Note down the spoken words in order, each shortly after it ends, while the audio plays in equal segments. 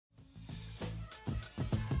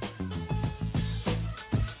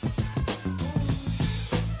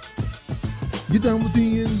Get down with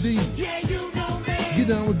D&D. Yeah, you know me. Get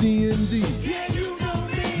down with D&D. Yeah, you know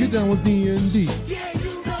me. Get down with D&D. Yeah,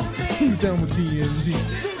 you know me. Who's down with D&D?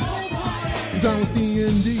 This whole party. Get down with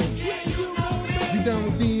D&D. Yeah, you know me. Get down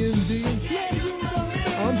with D&D. Yeah, you know me.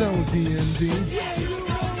 I'm down with D&D. Yeah, you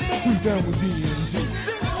know me. Who's down with D&D?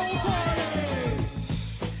 This whole party.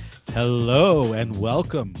 Hello and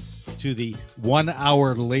welcome to the 1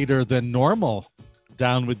 hour later than normal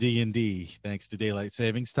Down with D&D, thanks to Daylight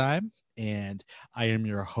Savings Time. And I am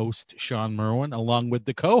your host, Sean Merwin, along with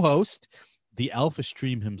the co-host, the Alpha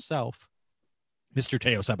Stream himself, Mr.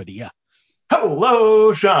 Teo Sabadia.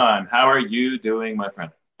 Hello, Sean. How are you doing, my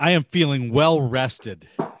friend? I am feeling well rested,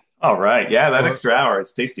 All right. Yeah, that extra hour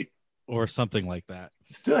is tasty. or something like that.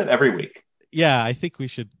 Let's do it every week. Yeah, I think we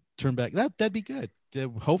should turn back. That'd be good.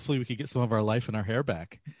 Hopefully we could get some of our life and our hair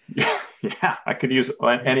back. Yeah, I could use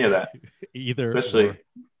any of that. Either. Especially or.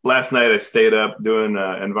 last night, I stayed up doing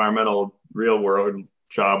environmental real world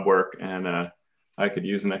job work, and I could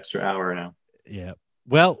use an extra hour now. Yeah.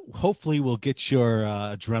 Well, hopefully we'll get your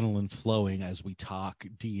adrenaline flowing as we talk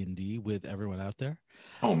D&D with everyone out there.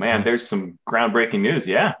 Oh, man, there's some groundbreaking news.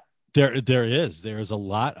 Yeah. There's a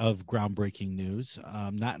lot of groundbreaking news,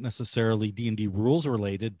 not necessarily D&D rules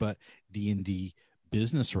related, but D&D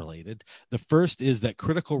business related. The first is that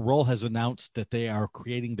Critical Role has announced that they are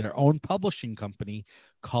creating their own publishing company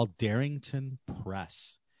called Darrington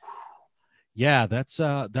Press. Yeah, that's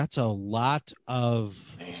a lot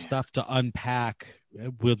of stuff to unpack.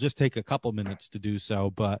 We'll just take a couple minutes to do so,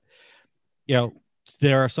 but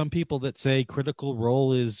there are some people that say Critical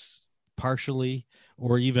Role is partially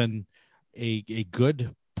or even a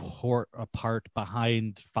good part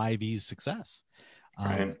behind 5e's success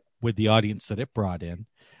with the audience that it brought in.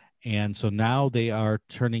 And so now they are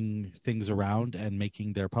turning things around and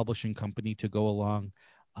making their publishing company to go along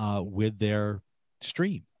with their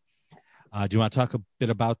stream. Do you want to talk a bit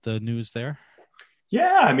about the news there?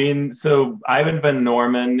 Yeah, I mean, so Ivan Van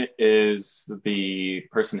Norman is the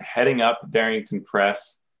person heading up Darrington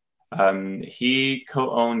Press. He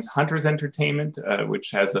co-owns Hunters Entertainment,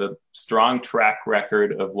 which has a strong track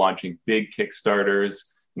record of launching big Kickstarters,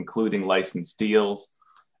 including licensed deals.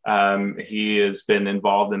 He has been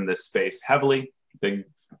involved in this space heavily, big,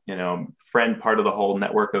 friend, part of the whole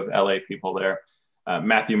network of LA people there.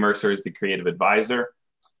 Matthew Mercer is the creative advisor.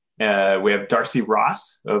 We have Darcy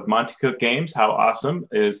Ross of Monte Cook Games. How awesome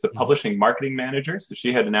is the publishing marketing manager? So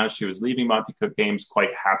she had announced she was leaving Monte Cook Games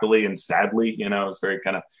quite happily and sadly. It was very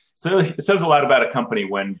so it says a lot about a company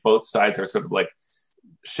when both sides are sort of like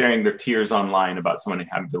sharing their tears online about someone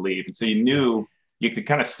having to leave. And so you could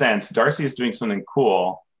kind of sense Darcy is doing something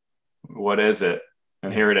cool. What is it?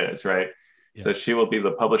 And here it is, right? Yeah. So she will be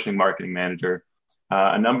the publishing marketing manager.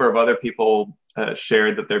 A number of other people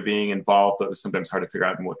shared that they're being involved. It was sometimes hard to figure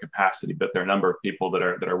out in what capacity, but there are a number of people that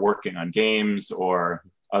are working on games or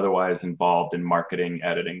otherwise involved in marketing,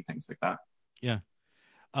 editing, things like that. Yeah.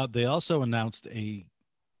 They also announced a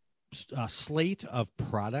slate of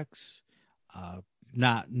products,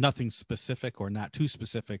 nothing specific or not too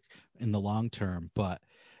specific in the long term, but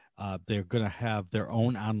they're going to have their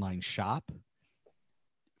own online shop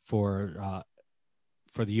for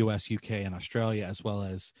the US, UK, and Australia, as well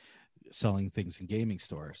as selling things in gaming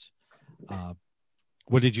stores.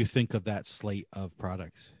 What did you think of that slate of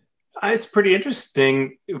products? It's pretty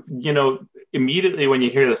interesting. Immediately when you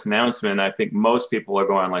hear this announcement, I think most people are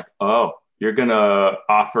going like, oh, you're going to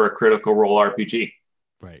offer a Critical Role RPG.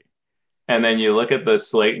 Right. And then you look at the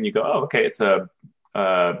slate and you go, oh, okay, it's a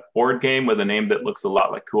board game with a name that looks a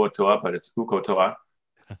lot like Kuo-toa, but it's Huko-toa.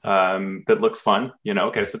 That looks fun.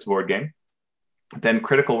 Okay, so it's a board game. Then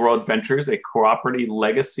Critical Role Adventures, a cooperative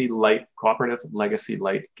legacy light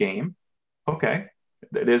game. Okay.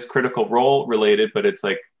 It is Critical Role related, but it's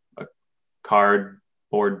like a card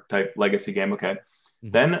board type legacy game. Okay.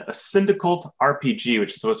 Mm-hmm. Then a Syndicult RPG,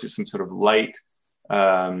 which is supposed to be some sort of light,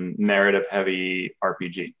 narrative heavy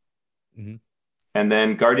RPG. Mm-hmm. And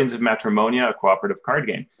then Guardians of Matrimonia, a cooperative card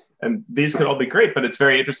game. And these could all be great, but it's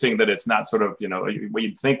very interesting that it's not sort of, what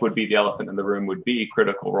you'd think would be the elephant in the room would be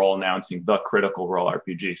Critical Role announcing the Critical Role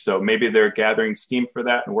RPG. So maybe they're gathering steam for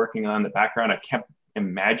that and working on the background. I can't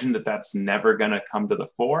imagine that that's never going to come to the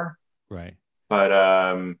fore. Right. But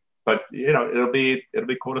it'll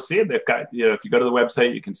be cool to see it. They've got, if you go to the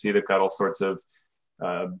website, you can see they've got all sorts of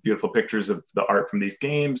beautiful pictures of the art from these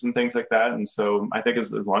games and things like that. And so I think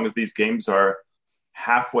as long as these games are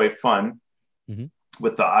halfway fun, mm-hmm.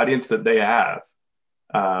 with the audience that they have,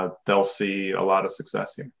 they'll see a lot of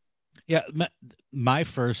success here. Yeah, my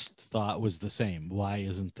first thought was the same. Why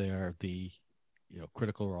isn't there the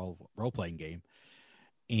Critical Role role-playing game?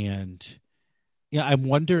 And Yeah, I'm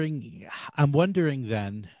wondering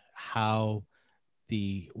then how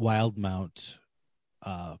the Wildmount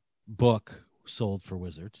book sold for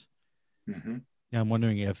Wizards. Hmm. Yeah, I'm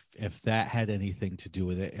wondering if that had anything to do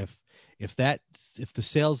with it. If the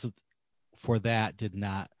sales for that did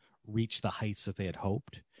not reach the heights that they had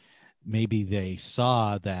hoped, maybe they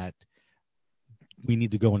saw that we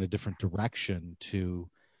need to go in a different direction to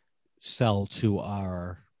sell to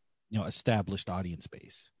our established audience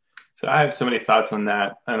base. So I have so many thoughts on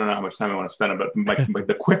that. I don't know how much time I want to spend on it, but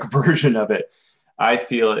the quick version of it, I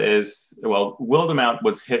feel is, well, Wildemount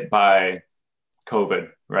was hit by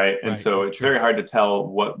COVID, right? And Right. so it's Sure. very hard to tell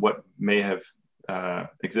what may have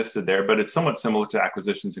existed there, but it's somewhat similar to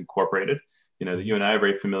Acquisitions Incorporated. You know, that you and I are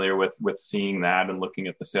very familiar with seeing that and looking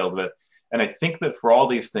at the sales of it. And I think that for all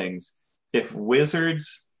these things, if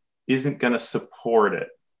Wizards isn't going to support it,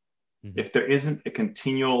 Mhm. if there isn't a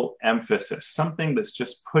continual emphasis, something that's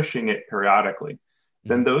just pushing it periodically,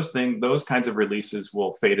 then Mhm. those kinds of releases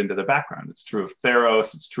will fade into the background. It's true of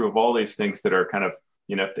Theros. It's true of all these things that are kind of,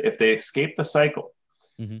 if they escape the cycle,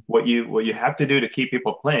 Mhm. what you have to do to keep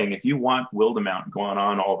people playing, if you want Wildemount going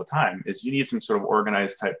on all the time, is you need some sort of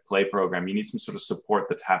organized type play program. You need some sort of support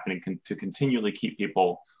that's happening to continually keep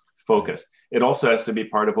people focused. It also has to be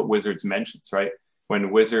part of what Wizards mentions, right? When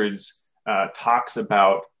Wizards talks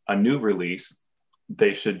about a new release,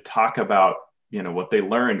 they should talk about what they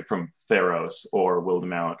learned from Theros or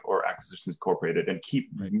Wildemount or Acquisitions Incorporated and keep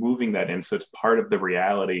Right. moving that in, so it's part of the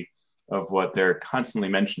reality of what they're constantly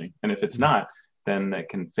mentioning. And if it's Mhm. not, then it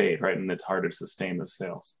can fade, right? And it's harder to sustain those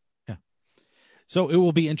sales. Yeah. So it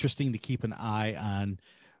will be interesting to keep an eye on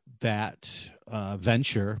that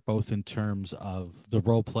venture, both in terms of the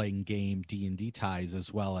role-playing game D&D ties,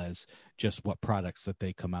 as well as just what products that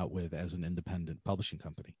they come out with as an independent publishing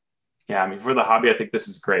company. Yeah, I mean, for the hobby, I think this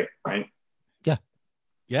is great, right?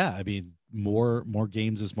 Yeah, I mean, more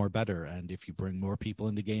games is more better, and if you bring more people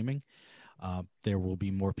into gaming, there will be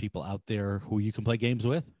more people out there who you can play games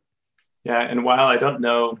with. Yeah, and while I don't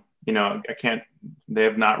know, I can't, they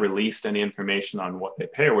have not released any information on what they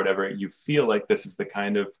pay or whatever, you feel like this is the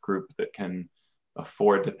kind of group that can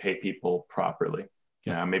afford to pay people properly.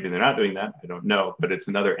 Yeah. Now, maybe they're not doing that. I don't know, but it's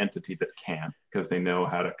another entity that can, because they know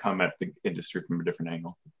how to come at the industry from a different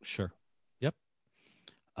angle. Sure. Yep.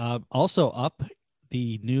 Also up,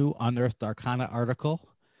 the new Unearthed Arcana article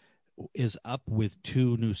is up with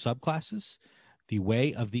 2 new subclasses: the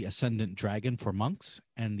Way of the Ascendant Dragon for monks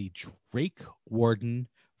and the Drake Warden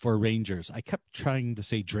for rangers. I kept trying to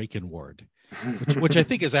say Draken Ward, which I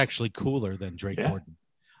think is actually cooler than Drake Yeah. Warden.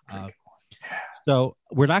 So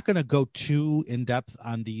we're not going to go too in depth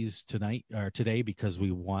on these tonight or today, because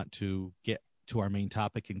we want to get to our main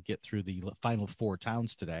topic and get through the final 4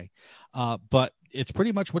 towns today. But it's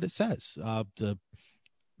pretty much what it says. The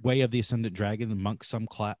Way of the Ascendant Dragon and monk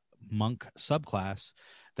subclass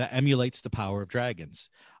that emulates the power of dragons.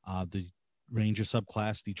 The ranger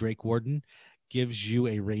subclass, the Drake Warden, gives you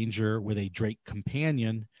a ranger with a Drake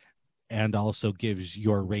companion and also gives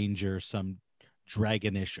your ranger some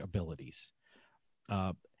dragonish abilities.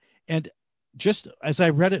 And just as I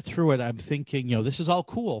read it through it, I'm thinking, this is all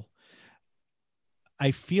cool.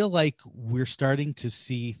 I feel like we're starting to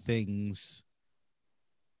see things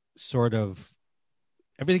sort of,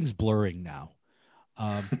 everything's blurring now.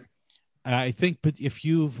 I think, but if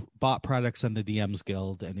you've bought products on the DMs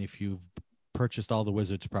Guild, and if you've purchased all the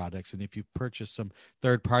Wizards products, and if you've purchased some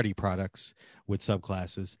third-party products with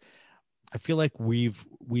subclasses, I feel like we've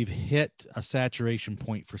hit a saturation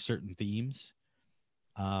point for certain themes.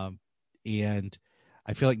 And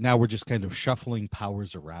I feel like now we're just kind of shuffling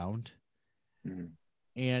powers around. Mm-hmm.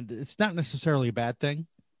 And it's not necessarily a bad thing.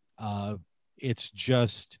 It's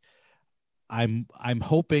just, I'm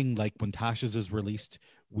hoping, like, when Tasha's is released,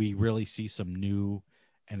 we really see some new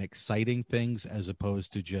and exciting things, as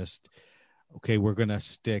opposed to just, okay, we're going to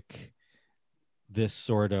stick this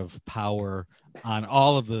sort of power on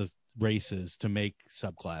all of the races to make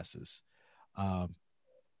subclasses. And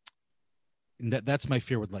that's my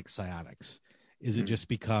fear with, like, psionics, is it just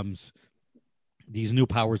becomes these new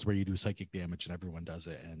powers where you do psychic damage and everyone does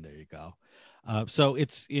it, and there you go. So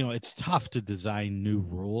it's tough to design new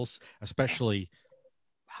rules, especially,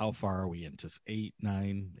 how far are we into 8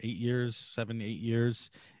 years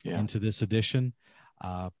into this edition?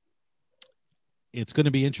 It's going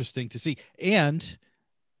to be interesting to see. And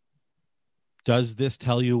does this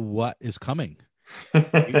tell you what is coming?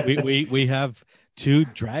 we have 2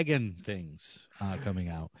 dragon things coming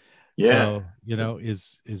out. Yeah. So,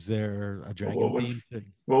 is there a dragon theme thing?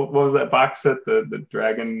 What was that box set? The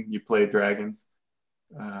dragon, you play dragons.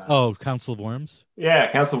 Council of Worms. Yeah,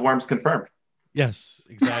 Council of Worms confirmed. Yes,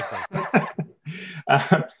 exactly.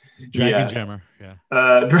 Dragon yeah, Jammer.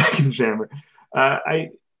 Yeah. Dragon Jammer. I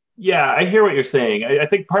hear what you're saying. I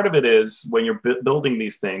think part of it is when you're building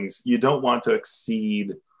these things, you don't want to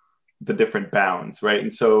exceed the different bounds, right?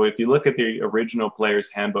 And so if you look at the original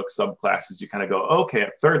player's handbook subclasses, you kind of go, okay,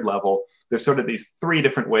 at third level, there's sort of these three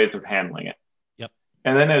different ways of handling it. Yep.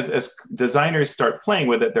 And then as designers start playing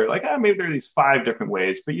with it, they're like, maybe there are these five different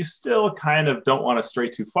ways, but you still kind of don't want to stray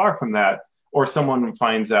too far from that. Or someone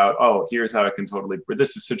finds out, oh, here's how I can totally,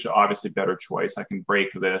 this is such an obviously better choice. I can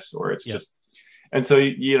break this, or it's Yep. just, and so,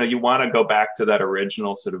 you want to go back to that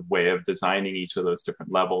original sort of way of designing each of those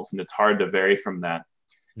different levels. And it's hard to vary from that.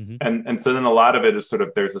 Mm-hmm. And so then a lot of it is sort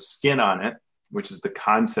of, there's a skin on it, which is the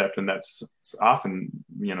concept. And that's often,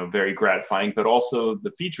 very gratifying, but also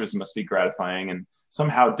the features must be gratifying and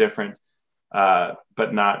somehow different,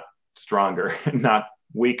 but not stronger, not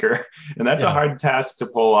weaker. And that's a hard task to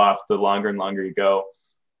pull off the longer and longer you go.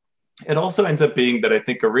 It also ends up being that I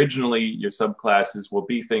think originally your subclasses will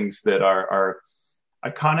be things that are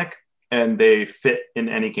iconic and they fit in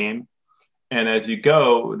any game. And as you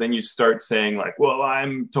go, then you start saying like, well,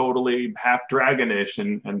 I'm totally half dragonish.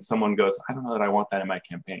 And someone goes, I don't know that I want that in my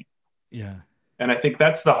campaign. Yeah. And I think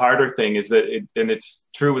that's the harder thing is that, and it's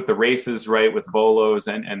true with the races, right? With Volos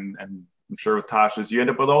and I'm sure with Tasha's, you end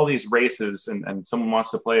up with all these races and someone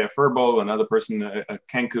wants to play a Furbo, another person, a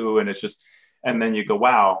Kenku. And it's just, and then you go,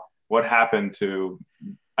 wow, what happened to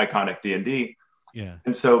iconic D&D? Yeah.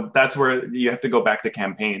 And so that's where you have to go back to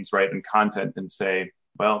campaigns, right? And content and say,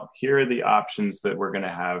 well, here are the options that we're going to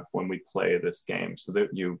have when we play this game so that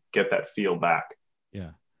you get that feel back.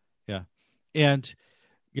 Yeah. Yeah. And,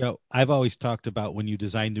 I've always talked about when you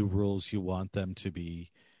design new rules, you want them to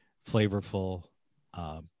be flavorful,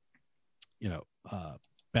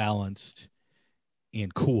 balanced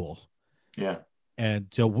and cool. Yeah. And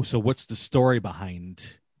so what's the story behind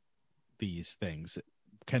these things? It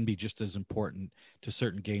can be just as important to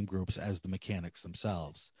certain game groups as the mechanics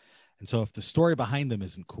themselves. And so if the story behind them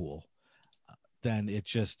isn't cool, then it's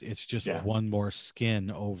just one more skin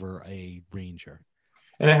over a ranger.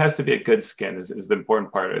 And it has to be a good skin is the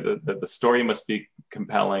important part. The story must be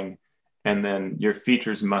compelling, and then your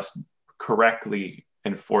features must correctly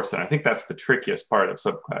enforce it. I think that's the trickiest part of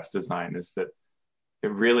subclass design is that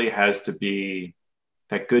it really has to be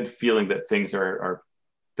that good feeling that things are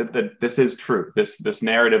that this is true. This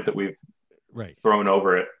narrative that we've thrown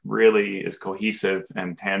over it really is cohesive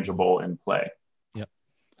and tangible in play. Yep.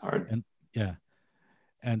 Hard. And yeah.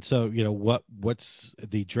 And so, what's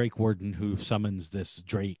the Drake Warden who summons this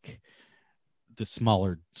Drake, the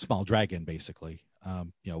small dragon, basically?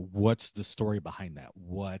 What's the story behind that?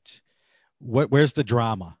 Where's the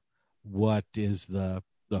drama? What is the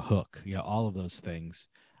hook? All of those things.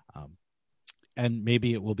 And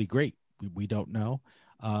maybe it will be great. We don't know.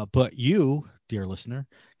 But you, dear listener,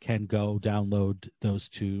 can go download those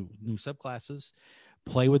two new subclasses,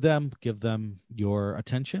 play with them, give them your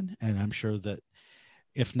attention. And I'm sure that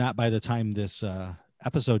if not by the time this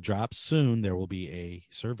episode drops soon, there will be a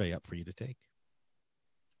survey up for you to take.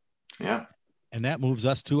 Yeah. And that moves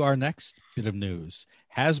us to our next bit of news.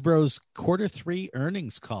 Hasbro's Q3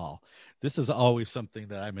 earnings call. This is always something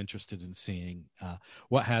that I'm interested in seeing, how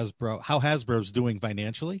Hasbro's doing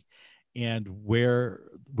financially and where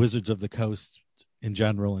Wizards of the Coast in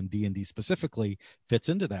general and D&D specifically fits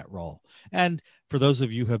into that role. And for those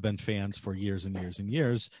of you who have been fans for years and years and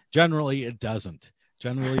years, generally it doesn't.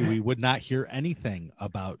 Generally, we would not hear anything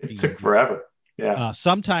about it. D&D. Took forever. Yeah.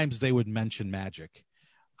 Sometimes they would mention Magic,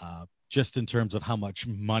 just in terms of how much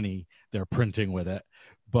money they're printing with it,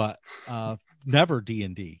 but never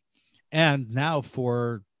D&D. And now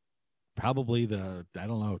for probably the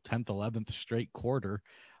 10th, 11th straight quarter,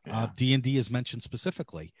 D&D is mentioned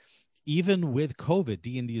specifically. Even with COVID,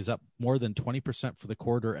 D&D is up more than 20% for the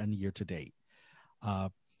quarter and year to date.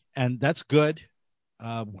 And that's good.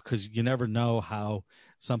 Because you never know how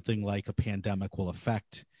something like a pandemic will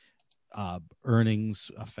affect earnings,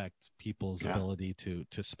 affect people's ability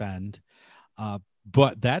to spend.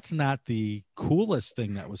 But that's not the coolest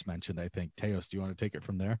thing that was mentioned, I think. Teos, do you want to take it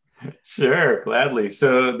from there? Sure, gladly.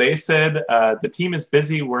 So they said the team is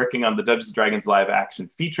busy working on the Dungeons and Dragons live action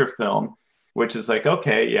feature film, which is like,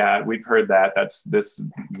 okay, yeah, we've heard that. That's this,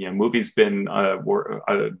 movie's been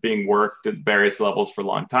being worked at various levels for a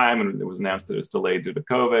long time, and it was announced that it's delayed due to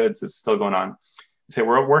COVID, so it's still going on. So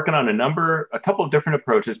we're working on a couple of different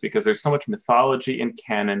approaches because there's so much mythology in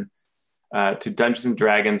canon to Dungeons and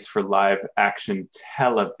Dragons for live action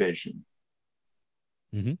television.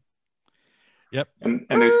 Mm-hmm. Yep. And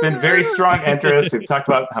there's been very strong interest. We've talked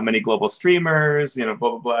about how many global streamers, blah,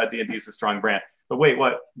 blah, blah. D&D is a strong brand. But wait,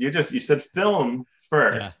 what? You said film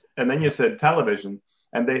first, and then you said television,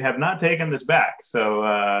 and they have not taken this back. So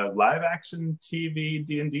live action TV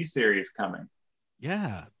D&D series coming.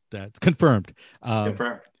 Yeah, that's confirmed.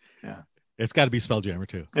 Confirmed. Yeah. It's got to be Spelljammer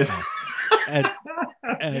too. And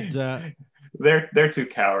they're too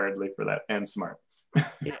cowardly for that and smart.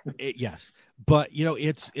 Yes, but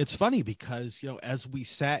it's funny because as we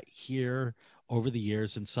sat here over the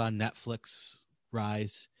years and saw Netflix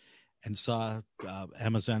rise and saw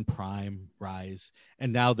Amazon Prime rise,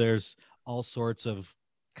 and now there's all sorts of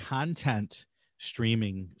content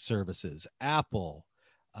streaming services, Apple,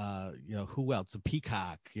 who else? The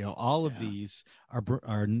Peacock, all of these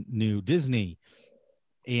are new, Disney,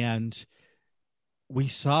 and we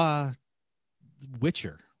saw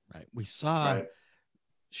Witcher, right? We saw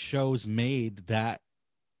shows made that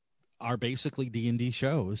are basically D&D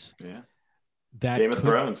shows. Yeah. That Game of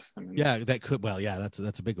Thrones. That could. Well, yeah,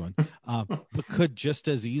 that's a big one. But could just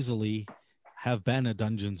as easily have been a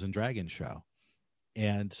Dungeons and Dragons show.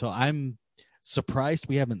 And so I'm surprised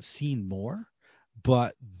we haven't seen more,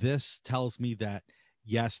 but this tells me that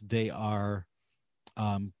yes, they are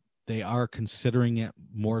considering it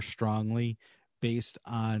more strongly based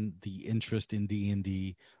on the interest in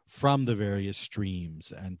D&D from the various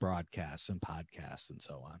streams and broadcasts and podcasts and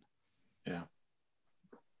so on. Yeah.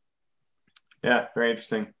 Yeah, very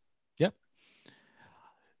interesting. Yep.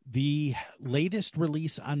 The latest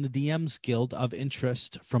release on the DM's Guild of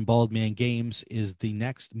interest from Baldman Games is the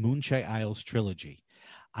next Moonshade Isles trilogy.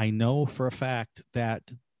 I know for a fact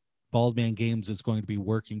that Baldman Games is going to be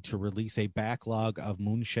working to release a backlog of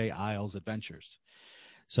Moonshade Isles adventures.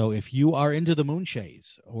 So if you are into the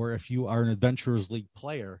Moonshades, or if you are an Adventurers League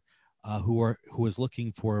player who is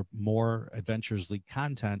looking for more Adventurers League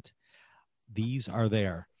content, these are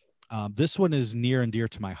there. This one is near and dear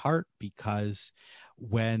to my heart because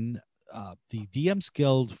when the DM's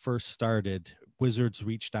Guild first started, Wizards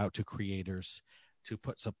reached out to creators to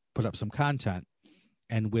put up some content.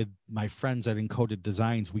 And with my friends at Encoded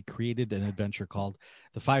Designs, we created an adventure called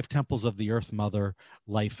The Five Temples of the Earth Mother,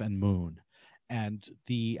 Life and Moon. And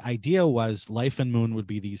the idea was Life and Moon would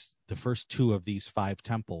be the first two of these five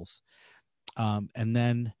temples. And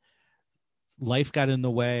then life got in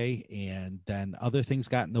the way, and then other things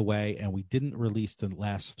got in the way, and we didn't release the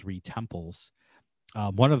last three temples.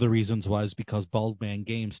 One of the reasons was because Baldman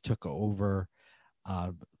Games took over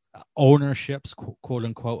ownerships, quote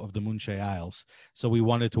unquote, of the Moonshade Isles. So we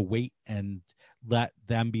wanted to wait and let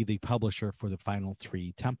them be the publisher for the final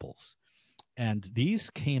three temples. And these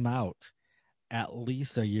came out at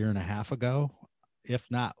least a year and a half ago, if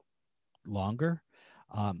not longer,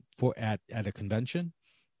 at a convention.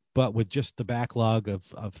 But with just the backlog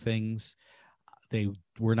of things, they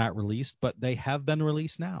were not released, but they have been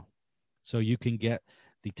released now. So you can get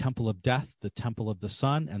the Temple of Death, the Temple of the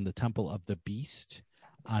Sun, and the Temple of the Beast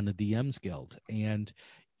on the DM's Guild. And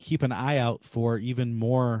keep an eye out for even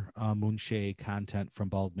more Moonshade content from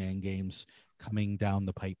Baldman Games coming down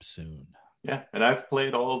the pipe soon. Yeah, and I've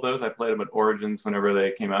played all of those. I played them at Origins whenever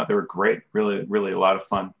they came out. They were great, really, really a lot of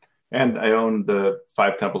fun. And I owned the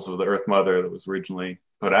Five Temples of the Earth Mother that was originally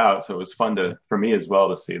put out, so it was fun for me as well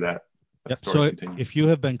to see that. Yep. So if you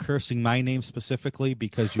have been cursing my name specifically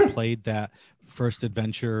because you played that first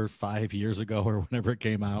adventure 5 years ago or whenever it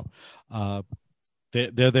came out,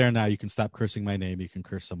 they're there now. You can stop cursing my name. You can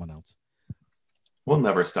curse someone else. We'll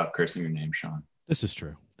never stop cursing your name, Sean. This is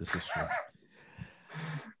true.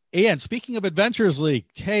 And speaking of Adventurers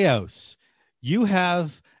League, Teos, you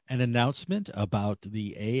have an announcement about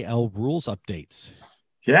the AL rules updates.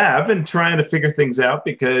 Yeah, I've been trying to figure things out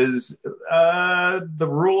because the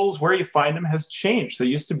rules where you find them has changed. So it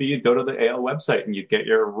used to be you'd go to the AL website and you'd get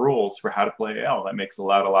your rules for how to play AL. That makes a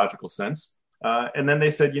lot of logical sense. And then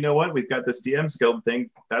they said, you know what, we've got this DM's Guild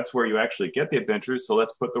thing. That's where you actually get the adventures. So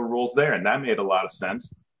let's put the rules there. And that made a lot of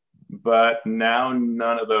sense. But now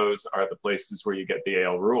none of those are the places where you get the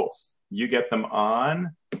AL rules. You get them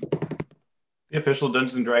on the official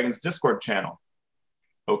Dungeons and Dragons Discord channel.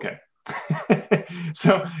 Okay.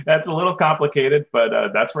 So that's a little complicated,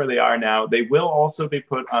 but that's where they are now. They will also be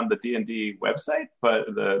put on the D&D website, but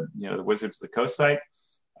the Wizards of the Coast site.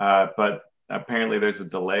 But apparently there's a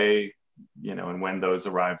delay, in when those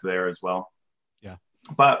arrive there as well. Yeah.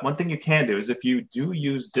 But one thing you can do is if you do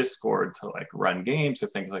use Discord to run games or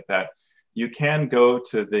things like that, you can go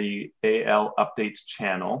to the AL Updates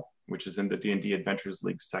channel, which is in the D&D Adventures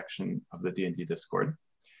League section of the D&D Discord.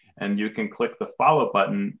 And you can click the follow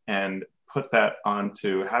button and put that on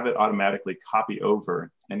to have it automatically copy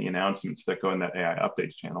over any announcements that go in that AI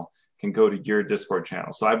updates channel can go to your Discord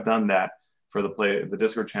channel. So I've done that for the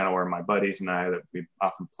Discord channel where my buddies and I, that we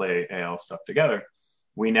often play AL stuff together.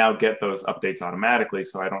 we now get those updates automatically.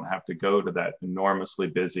 So I don't have to go to that enormously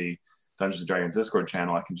busy Dungeons and Dragons Discord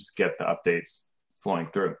channel. I can just get the updates flowing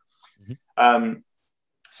through.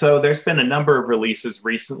 So there's been a number of releases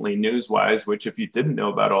recently, news-wise, which if you didn't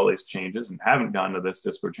know about all these changes and haven't gone to this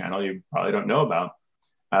Discord channel, you probably don't know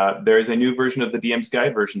about. There is a new version of the DM's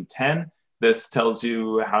Guide, version 10. This tells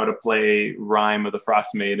you how to play Rime of the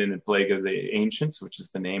Frost Maiden and Plague of the Ancients, which is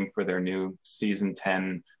the name for their new Season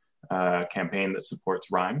 10 campaign that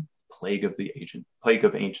supports Rime, Plague of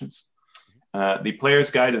Ancients. The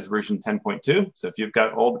Player's Guide is version 10.2. So if you've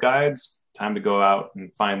got old guides, time to go out and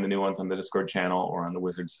find the new ones on the Discord channel or on the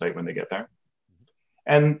Wizards site when they get there.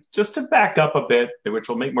 And just to back up a bit, which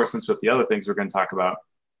will make more sense with the other things we're going to talk about,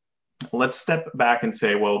 let's step back and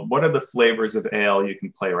say, well, what are the flavors of ale you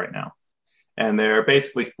can play right now? And there are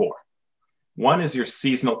basically 4. One is your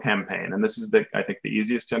seasonal campaign, and this is I think the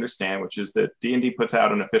easiest to understand, which is that D&D puts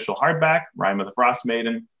out an official hardback, Rime of the Frost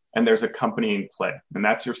Maiden, and there's accompanying play, and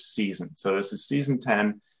that's your season. So this is season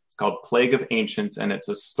 10. It's called Plague of Ancients, and it's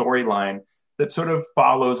a storyline that sort of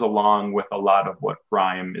follows along with a lot of what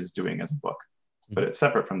Rime is doing as a book, but it's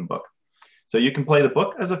separate from the book. So you can play the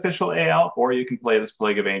book as official AL, or you can play this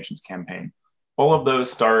Plague of Ancients campaign. All of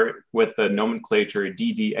those start with the nomenclature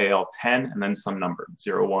DDAL 10 and then some number,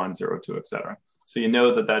 01, 02, etc. So you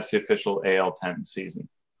know that that's the official AL 10 season.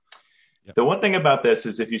 Yep. The one thing about this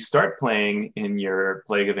is if you start playing in your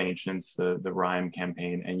Plague of Ancients, the Rime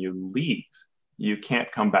campaign, and you leave, you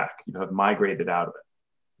can't come back. You have migrated out of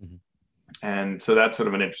it. Mm-hmm. And so that's sort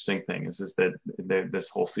of an interesting thing is that this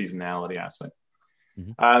whole seasonality aspect.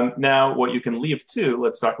 Mm-hmm. Now, what you can leave too,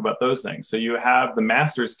 let's talk about those things. So you have the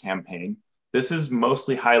Masters campaign. This is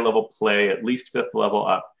mostly high-level play, at least 5th level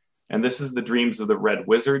up. And this is the Dreams of the Red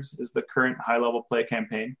Wizards is the current high-level play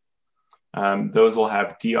campaign. Those will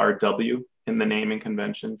have DRW in the naming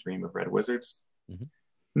convention, Dream of Red Wizards. Mm-hmm.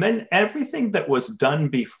 And then everything that was done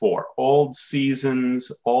before, old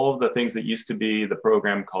seasons, all of the things that used to be the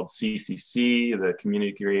program called CCC, the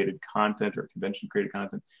community-created content or convention-created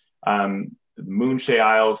content, Moonshae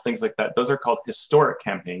Isles, things like that, those are called historic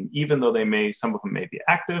campaign, even though some of them may be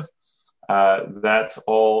active. That's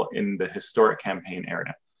all in the historic campaign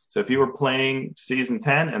area. So if you were playing season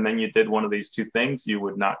 10 and then you did one of these 2 things, you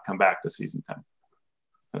would not come back to season 10.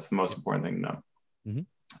 That's the most important thing to know. Mm-hmm.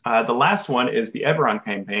 The last one is the Eberron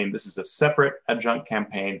campaign. This is a separate adjunct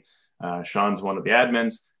campaign. Sean's one of the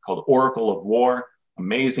admins, called Oracle of War.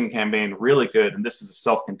 Amazing campaign, really good. And this is a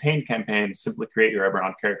self-contained campaign. Simply create your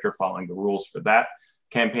Eberron character following the rules for that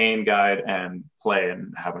campaign guide and play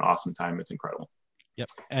and have an awesome time. It's incredible. Yep.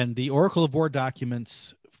 And the Oracle of War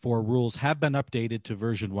documents for rules have been updated to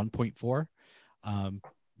version 1.4.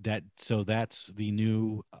 So that's the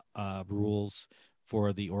new rules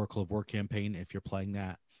for the Oracle of War campaign if you're playing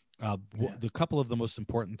that. The couple of the most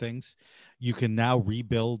important things, you can now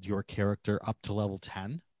rebuild your character up to level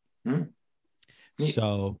 10.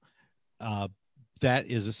 So that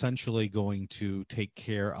is essentially going to take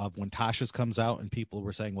care of when Tasha's comes out and people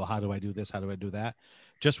were saying, well, how do I do this? How do I do that?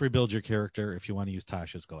 Just rebuild your character. If you want to use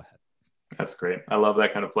Tasha's, go ahead. That's great. I love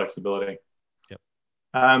that kind of flexibility. Yep.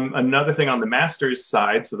 Another thing on the Masters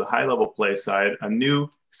side, so the high level play side, a new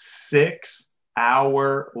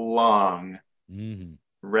 6-hour-long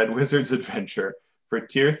Red Wizards adventure for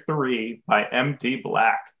Tier 3 by MT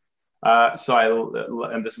Black.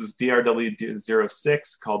 And this is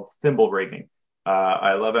DRW06 called Thimble Rigging.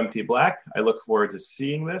 I love MT Black. I look forward to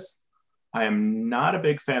seeing this. I am not a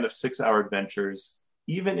big fan of 6-hour adventures,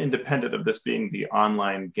 even independent of this being the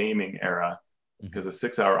online gaming era, because a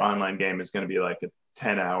 6-hour online game is going to be like a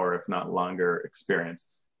 10-hour, if not longer, experience.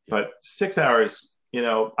 Yeah. But 6 hours,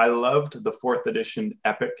 I loved the 4th edition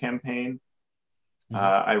Epic campaign.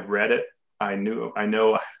 I read it. I know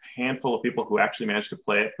a handful of people who actually managed to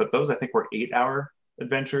play it, but those I think were 8-hour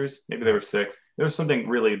adventures. Maybe they were 6. There was something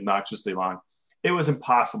really obnoxiously long. It was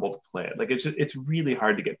impossible to play it. Like it's really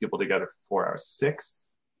hard to get people together for 4 hours. 6,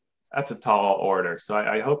 that's a tall order. So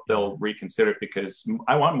I hope they'll reconsider it because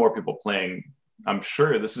I want more people playing. I'm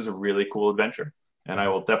sure this is a really cool adventure, and I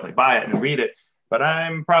will definitely buy it and read it. But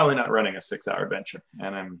I'm probably not running a 6-hour adventure,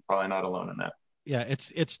 and I'm probably not alone in that. Yeah,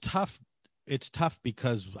 it's tough. It's tough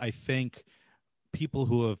because I think people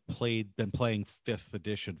who have been playing 5th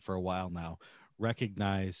edition for a while now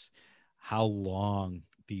recognize how long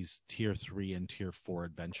these Tier 3 and Tier 4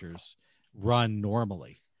 adventures run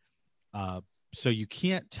normally. So you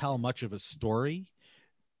can't tell much of a story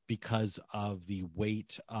because of the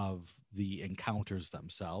weight of the encounters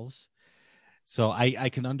themselves. So I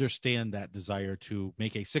can understand that desire to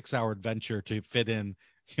make a 6-hour adventure to fit in,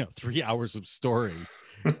 3 hours of story.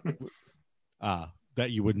 that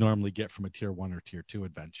you would normally get from a tier 1 or tier 2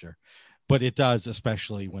 adventure. But it does,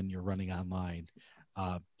 especially when you're running online.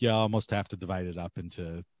 You almost have to divide it up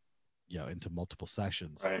into multiple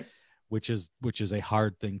sessions, Right. which is a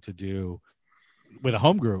hard thing to do with a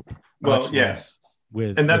home group. Well, much yeah. less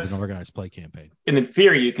with And an that's- organized play campaign. And in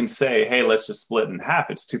theory, you can say, hey, let's just split in half.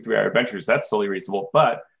 It's 2 3-hour adventures. That's totally reasonable.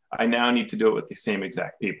 But I now need to do it with the same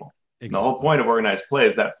exact people. And the whole point of organized play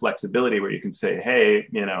is that flexibility where you can say, hey,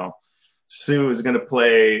 Sue is going to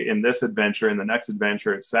play in this adventure, in the next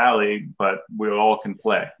adventure it's Sally, but we all can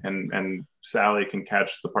play, and Sally can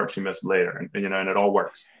catch the part she missed later, and it all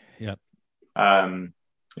works. Yep.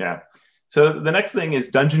 Yeah. So the next thing is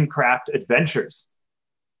Dungeon Craft Adventures.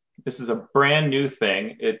 This is a brand new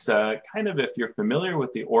thing. It's kind of, if you're familiar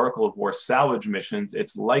with the Oracle of War salvage missions,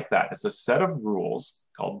 it's like that. It's a set of rules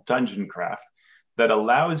called Dungeon Craft that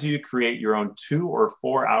allows you to create your own 2 or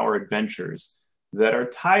 4 hour adventures that are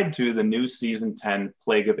tied to the new Season 10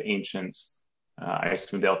 Plague of Ancients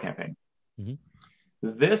Icewind Dale campaign. Mhm.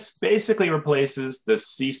 This basically replaces the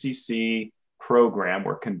CCC program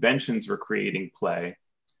where conventions were creating play.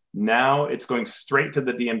 Now it's going straight to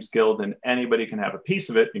the DM's Guild, and anybody can have a piece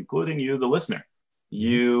of it, including you, the listener.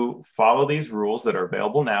 You follow these rules that are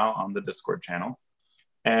available now on the Discord channel,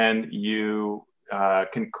 and you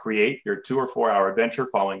can create your 2 or 4 hour adventure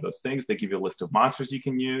following those things. They give you a list of monsters you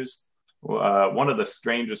can use. One of the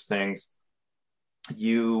strangest things,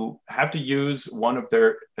 you have to use one of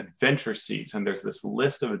their adventure seeds, and there's this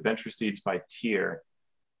list of adventure seeds by tier,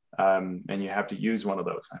 and you have to use one of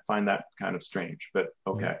those. I find that kind of strange, but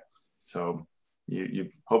okay. So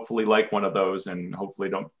you hopefully like one of those, and hopefully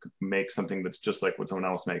don't make something that's just like what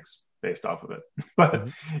someone else makes based off of it. But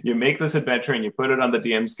you make this adventure and you put it on the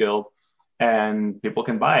DM's Guild, and people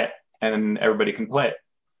can buy it, and everybody can play it.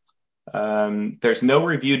 There's no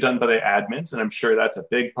review done by the admins, and I'm sure that's a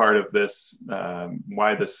big part of this,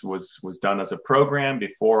 why this was done as a program.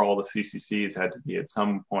 Before, all the CCCs had to be at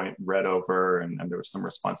some point read over, and there was some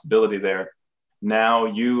responsibility there.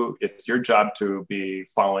 Now it's your job to be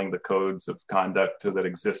following the codes of conduct that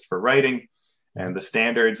exist for writing and the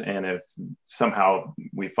standards, and if somehow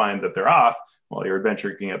we find that they're off, well, your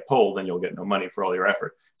adventure can get pulled and you'll get no money for all your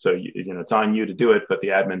effort. So it's on you to do it, but the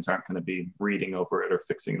admins aren't going to be reading over it or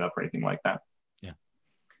fixing it up or anything like that. Yeah.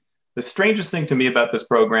 The strangest thing to me about this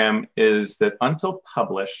program is that until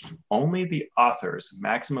published, only the authors,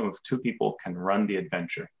 maximum of 2 people, can run the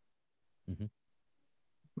adventure.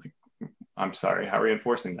 Like, I'm sorry, how are you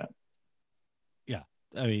enforcing that? Yeah,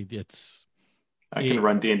 I mean, I can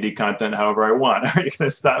run D&D content however I want. Are you going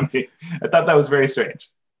to stop me? I thought that was very strange.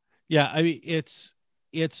 Yeah, I mean, it's.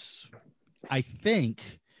 I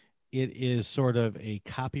think it is sort of a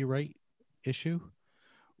copyright issue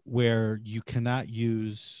where you cannot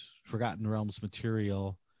use Forgotten Realms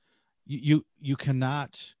material. You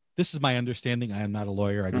cannot. This is my understanding. I am not a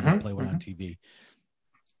lawyer. I didn't play one on TV.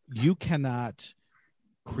 You cannot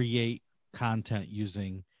create content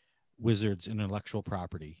using Wizards' intellectual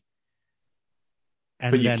property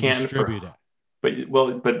and then distribute it.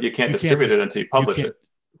 But you can't distribute it until you publish it.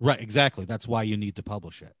 Right, exactly. That's why you need to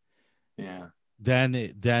publish it. Yeah.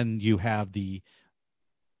 Then you have the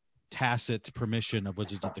tacit permission of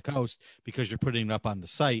Wizards of the Coast because you're putting it up on the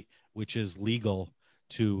site, which is legal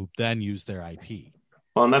to then use their IP.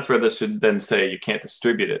 Well, and that's where this should then say you can't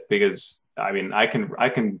distribute it, because I mean, I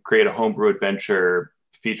can create a homebrew adventure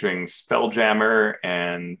featuring Spelljammer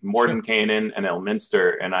and Mordenkainen and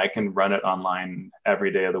Elminster, and I can run it online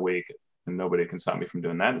every day of the week, and nobody can stop me from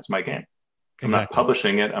doing that. It's my game. I'm not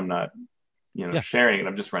publishing it. I'm not, sharing it.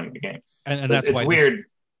 I'm just running the game. And so that's it's why weird.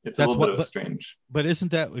 It's a little bit of strange. But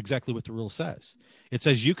isn't that exactly what the rule says? It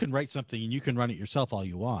says you can write something and you can run it yourself all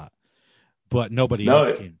you want, but nobody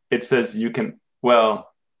else can. It says you can.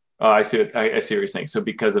 Well, I see what you're saying. So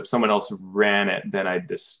because if someone else ran it, then I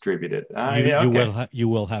distribute it. You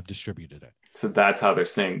will have distributed it. So that's how they're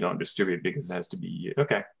saying don't distribute, because it has to be you.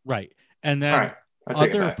 Okay. Right. And then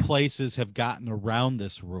other places have gotten around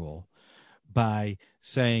this rule by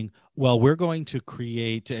saying, well, we're going to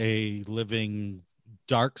create a living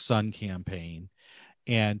Dark Sun campaign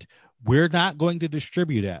and we're not going to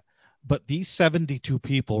distribute it, but these 72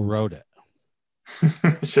 people wrote it.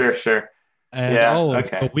 Sure. And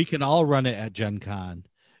so we can all run it at Gen Con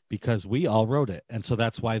because we all wrote it. And so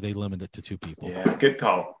that's why they limit it to 2 people. Yeah, good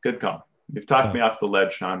call. You've talked me off the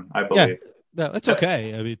ledge, Sean, I believe. Yeah, no, it's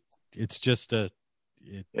okay. I mean, it's just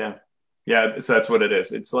Yeah, so that's what it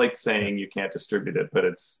is. It's like saying you can't distribute it, but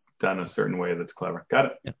it's done a certain way that's clever. Got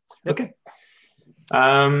it. Yeah. Okay.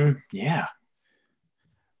 Yeah.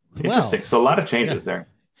 Interesting. So a lot of changes there.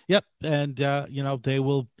 Yep. And,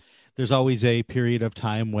 there's always a period of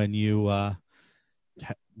time when you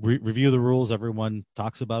review the rules. Everyone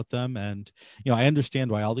talks about them, and I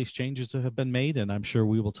understand why all these changes have been made, and I'm sure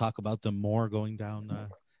we will talk about them more going down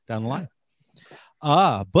the line.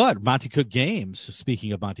 But Monte Cook Games,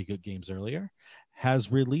 speaking of Monte Cook Games earlier,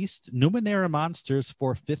 has released Numenera Monsters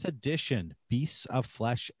for 5th edition, Beasts of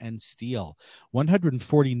Flesh and Steel.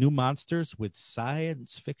 140 new monsters with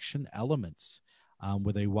science fiction elements,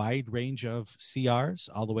 with a wide range of CRs,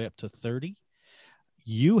 all the way up to 30.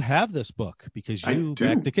 You have this book because you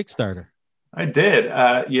backed the Kickstarter. I did.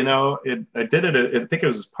 I did it. I think it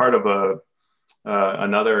was part of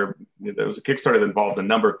another. There was a Kickstarter that involved a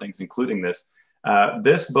number of things, including this.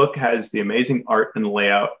 This book has the amazing art and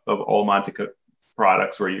layout of all Monte Cook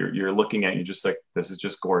products, where you're looking at, you're just like, this is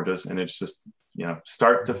just gorgeous, and it's just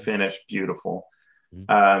start to finish beautiful.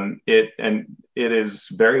 It is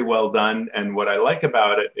very well done, and what I like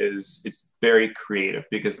about it is it's very creative,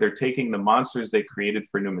 because they're taking the monsters they created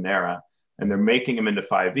for Numenera and they're making them into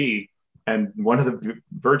 5e. And one of the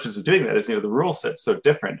virtues of doing that is, the rule set's so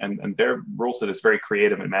different, and their rule set is very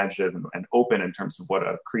creative and imaginative and open in terms of what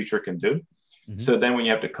a creature can do. So then when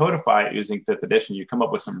you have to codify it using 5th edition, you come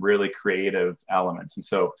up with some really creative elements. And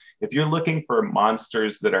so if you're looking for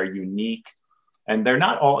monsters that are unique, and they're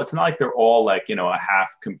not all, it's not like they're all like, a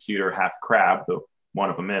half computer, half crab, though one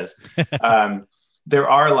of them is. There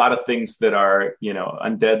are a lot of things that are,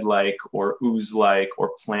 undead-like or ooze-like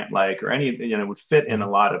or plant-like, or any, would fit in a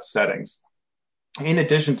lot of settings, in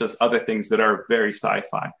addition to other things that are very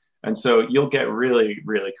sci-fi. And so you'll get really,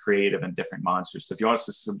 really creative and different monsters. So if you want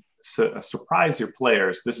to surprise your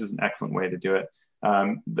players, this is an excellent way to do it.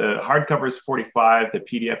 The hardcover is 45, the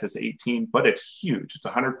PDF is 18, but it's huge. It's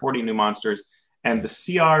 140 new monsters, and the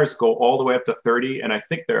CRs go all the way up to 30. And I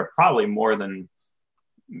think there are probably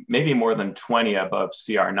maybe more than 20 above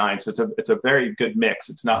CR9. So it's a very good mix.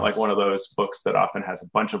 It's not like one of those books that often has a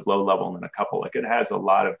bunch of low level and then a couple. Like, it has a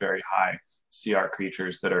lot of very high CR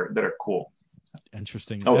creatures that are cool.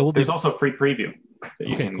 Interesting. There's also a free preview that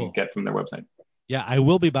you can get from their website. Yeah, I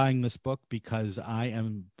will be buying this book because I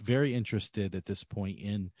am very interested at this point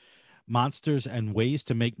in monsters and ways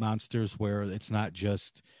to make monsters where it's not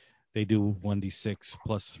just they do 1d6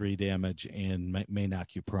 plus 3 damage and may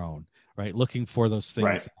knock you prone, right? Looking for those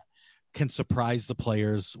things that can surprise the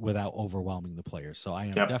players without overwhelming the players. So I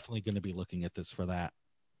am definitely going to be looking at this for that.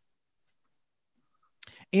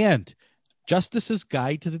 And Justice's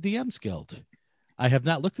Guide to the DM's Guild. I have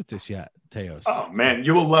not looked at this yet, Teos. Oh, man,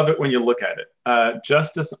 you will love it when you look at it.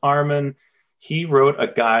 Justice Arman, he wrote a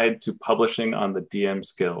guide to publishing on the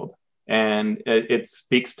DM's Guild. And it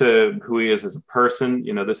speaks to who he is as a person.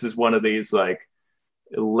 This is one of these, like,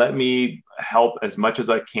 let me help as much as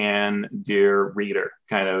I can, dear reader,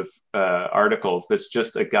 kind of articles. That's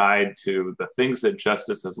just a guide to the things that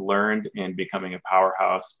Justice has learned in becoming a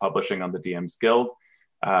powerhouse publishing on the DM's Guild.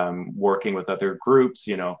 Working with other groups,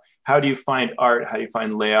 how do you find art? How do you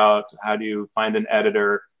find layout? How do you find an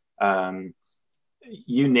editor?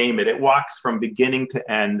 You name it. It walks from beginning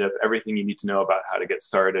to end of everything you need to know about how to get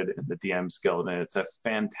started in the DM's Guild. And it's a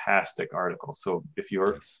fantastic article. So if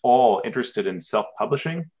you're all interested in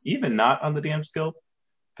self-publishing, even not on the DM's Guild,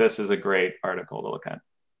 this is a great article to look at.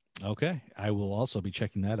 Okay. I will also be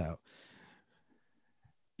checking that out.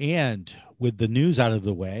 And with the news out of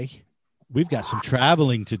the way, we've got some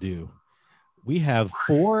traveling to do. We have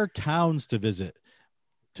 4 towns to visit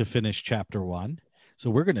to finish chapter 1. So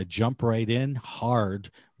we're going to jump right in hard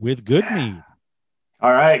with Goodmead.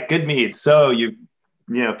 All right, Goodmead. So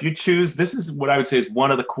if you choose, this is what I would say is one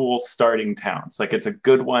of the cool starting towns. Like, it's a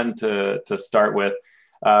good one to start with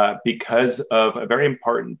because of a very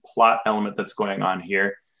important plot element that's going on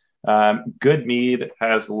here. Goodmead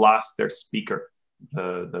has lost their speaker,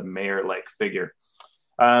 the mayor-like figure.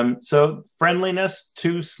 So friendliness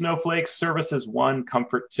 2 snowflakes, services 1,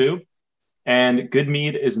 comfort 2. And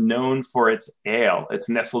Goodmead is known for its ale. It's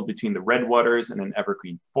nestled between the Redwaters and an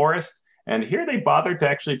evergreen forest. And here they bother to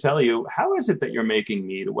actually tell you, how is it that you're making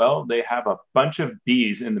mead? Well, they have a bunch of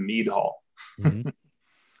bees in the mead hall.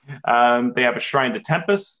 Mm-hmm. They have a shrine to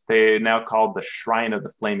Tempest. They now called the Shrine of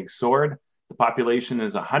the Flaming Sword. The population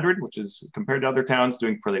is 100, which is, compared to other towns,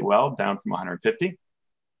 doing fairly well, down from 150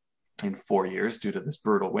 in 4 years due to this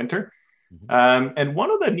brutal winter. Mm-hmm. And one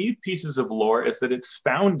of the neat pieces of lore is that it's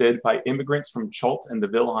founded by immigrants from Chult and the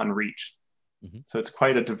Vilhan Reach. Mm-hmm. So it's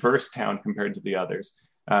quite a diverse town compared to the others.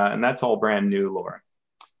 And that's all brand new lore.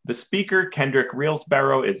 The speaker, Kendrick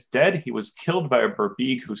Reelsbarrow, is dead. He was killed by a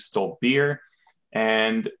Berbeeg who stole beer.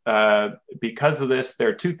 And because of this, there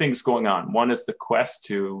are 2 things going on. One is the quest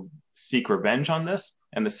to seek revenge on this.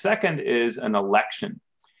 And the second is an election.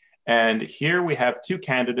 And here we have 2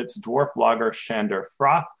 candidates, Dwarf Logger Shander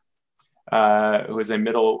Froth. who is a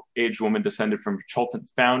middle-aged woman descended from Chultan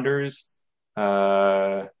founders.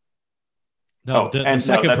 No, the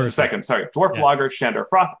second that's person. the second. Sorry, dwarf logger Shandar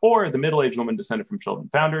Froth, or the middle-aged woman descended from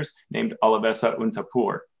Chultan founders named Alavesa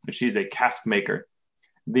Untapur. She's a cask maker.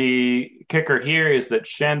 The kicker here is that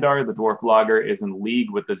Shandar, the dwarf logger, is in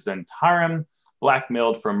league with the Zentarim,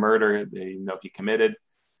 blackmailed for murder they know he committed.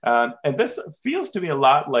 And this feels to me a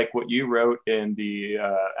lot like what you wrote in the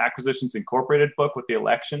Acquisitions Incorporated book with the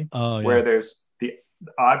election, where there's the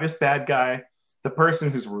obvious bad guy, the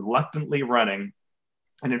person who's reluctantly running.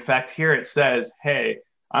 And in fact, here it says, hey,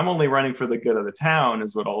 I'm only running for the good of the town,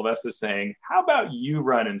 is what Alavesa is saying. How about you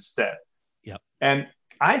run instead? Yep. And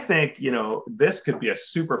I think, this could be a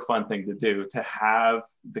super fun thing to do, to have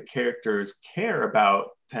the characters care about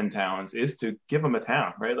 10 towns, is to give them a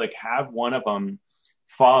town, right? Like have one of them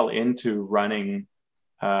fall into running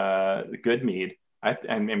Goodmead.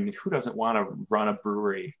 I mean, who doesn't want to run a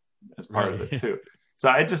brewery as part of it too? So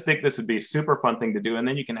I just think this would be a super fun thing to do. And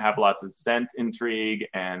then you can have lots of Zent intrigue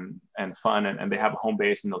and fun, and they have a home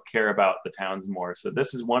base and they'll care about the towns more. So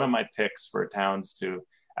this is one of my picks for towns to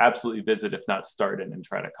absolutely visit, if not start in and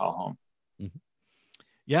try to call home. Mm-hmm.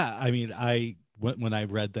 Yeah, I mean, when I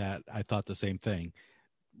read that, I thought the same thing.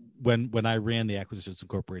 When I ran the Acquisitions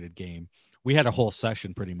Incorporated game, we had a whole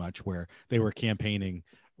session pretty much where they were campaigning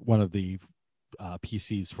one of the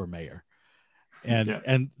PCs for mayor,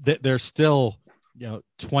 and they're still,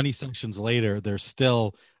 20 sessions later, they're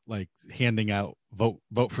still like handing out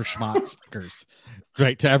vote for Schmott stickers,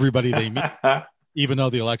 right, to everybody they meet, even though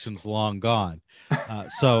the election's long gone.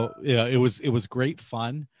 So it was great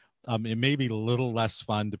fun. It may be a little less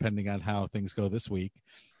fun depending on how things go this week,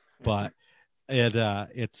 but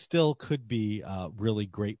it still could be a really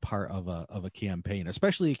great part of a campaign,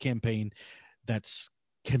 especially a campaign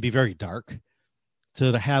can be very dark.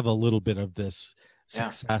 To have a little bit of this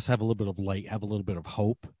success, have a little bit of light, have a little bit of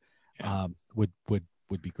hope, would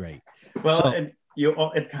be great. Well, and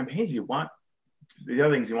in campaigns, the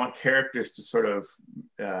other things, you want characters to sort of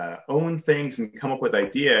own things and come up with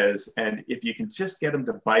ideas. And if you can just get them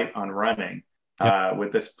to bite on running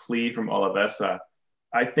with this plea from Alavesa,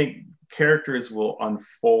 I think characters will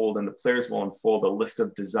unfold and the players will unfold a list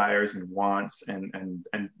of desires and wants, and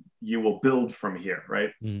you will build from here,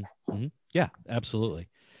 right? Mm-hmm. Yeah, absolutely.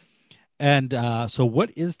 And so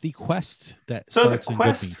what is the quest that starts in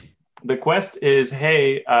Goodmead? The quest is,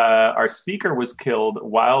 hey, our speaker was killed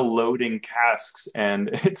while loading casks. And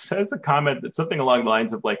it says a comment that's something along the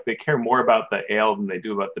lines of like, they care more about the ale than they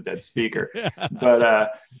do about the dead speaker.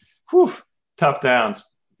 But tough downs.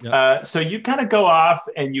 Yep. So you kind of go off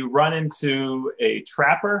and you run into a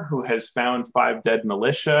trapper who has found 5 dead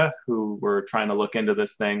militia who were trying to look into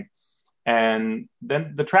this thing. And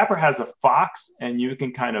then the trapper has a fox and you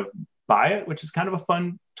can kind of buy it, which is kind of a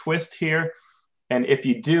fun twist here. And if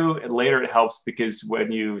you do, later it helps because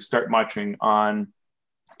when you start marching on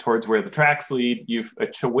towards where the tracks lead, a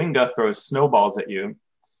Chwinga throws snowballs at you.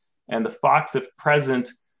 And the fox, if present,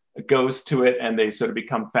 goes to it and they sort of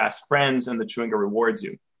become fast friends and the Chwinga rewards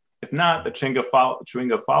you. If not, the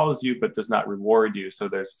Chwinga follows you but does not reward you. So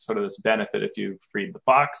there's sort of this benefit if you freed the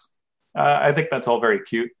fox. I think that's all very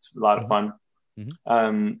cute. It's a lot of fun.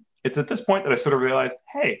 Mm-hmm. It's at this point that I sort of realized,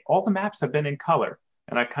 hey, all the maps have been in color.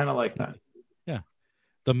 And I kind of like that. Yeah.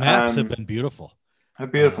 The maps have been beautiful.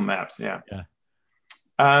 Beautiful maps, yeah.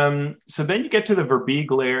 So then you get to the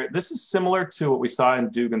Verbeeg lair. This is similar to what we saw in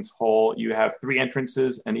Dugan's Hole. You have 3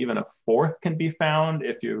 entrances and even a 4th can be found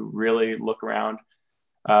if you really look around.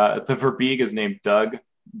 The Verbeeg is named Doug,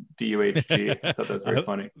 D-U-H-G. I thought that was very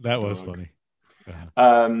funny. That was funny.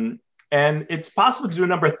 Uh-huh. And it's possible to do a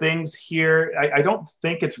number of things here. I don't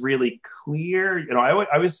think it's really clear. I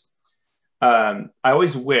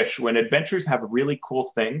always wish when adventures have really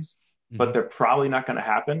cool things, but they're probably not going to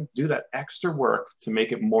happen, do that extra work to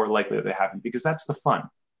make it more likely that they happen, because that's the fun.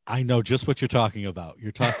 I know just what you're talking about.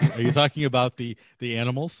 Are you talking about the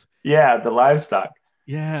animals? Yeah, the livestock.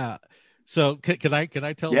 Yeah. So can I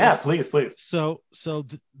tell? Yeah, this? please. So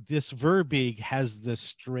this Verbeeg has this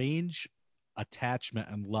strange attachment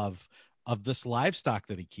and love of this livestock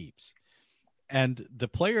that he keeps, and the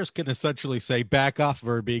players can essentially say, "Back off,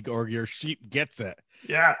 Verbeeg, or your sheep gets it."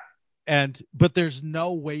 Yeah. But there's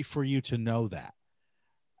no way for you to know that.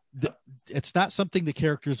 It's not something the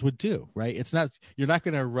characters would do, right? You're not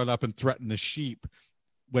going to run up and threaten the sheep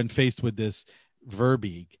when faced with this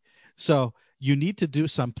Verbeeg. So you need to do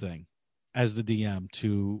something as the DM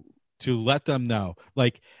to let them know,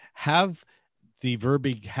 like have the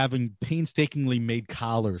Verbeeg having painstakingly made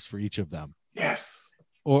collars for each of them. Yes.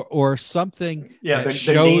 Or something. Yeah,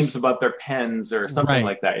 the names about their pens or something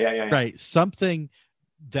like that. Yeah. Right. Something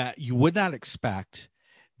that you would not expect.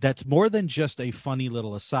 That's more than just a funny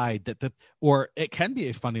little aside or it can be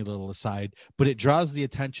a funny little aside, but it draws the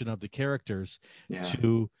attention of the characters Yeah.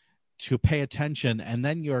 to pay attention. And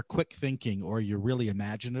then your quick thinking or your really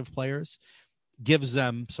imaginative players gives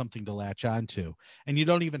them something to latch onto. And you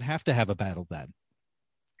don't even have to have a battle then.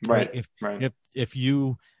 Right. If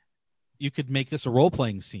you could make this a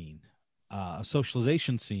role-playing scene, a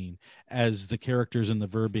socialization scene, as the characters in the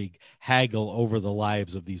Verbeeg haggle over the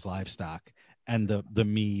lives of these livestock and the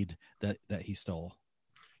mead that he stole.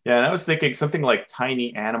 Yeah, and I was thinking something like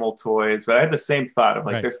tiny animal toys, but I had the same thought of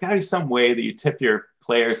like, Right. there's got to be some way that you tip your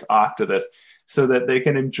players off to this so that they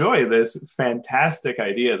can enjoy this fantastic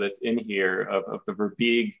idea that's in here of the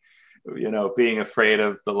Verbeeg, being afraid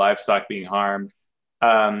of the livestock being harmed.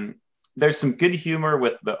 There's some good humor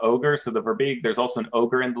with the ogre. So the Verbeeg, there's also an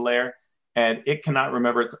ogre in the lair, and it cannot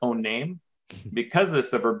remember its own name. Because of this,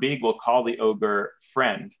 the Verbeeg will call the ogre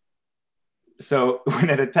friend. So when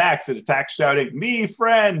it attacks shouting, "Me,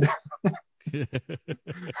 friend!"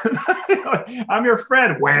 I'm your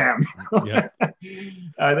friend. Wham! Yeah.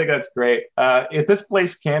 I think that's great. If this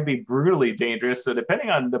place can be brutally dangerous, so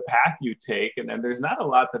depending on the path you take, and then there's not a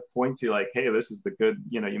lot that points you like, "Hey, this is the good."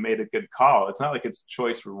 You made a good call. It's not like it's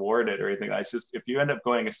choice rewarded or anything. It's just if you end up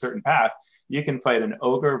going a certain path, you can fight an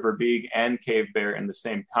ogre, Verbeeg, and cave bear in the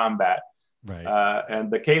same combat. Right. And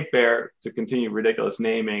the cave bear, to continue ridiculous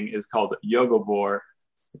naming, is called Yogobor,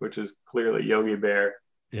 which is clearly Yogi Bear.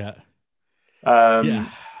 Yeah. Yeah.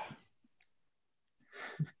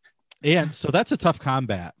 And so that's a tough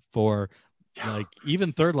combat for like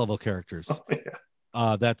even third level characters. Oh,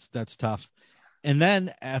 yeah. That's tough. And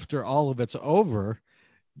then after all of it's over,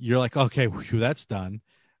 you're like, okay, whew, that's done.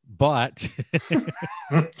 But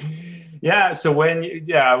yeah, so when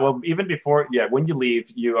even before, when you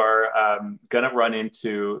leave, you are gonna run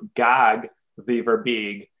into Gog the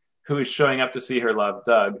Verbeeg, who is showing up to see her love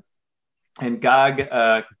Doug. And Gog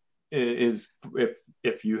is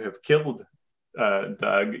if you have killed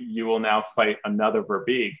Doug, you will now fight another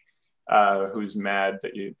Verbeeg who's mad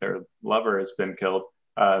that their lover has been killed.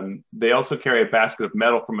 They also carry a basket of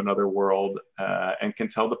metal from another world and can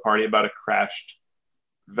tell the party about a crashed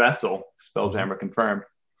vessel. Spelljammer confirmed.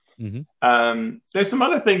 Mm-hmm. There's some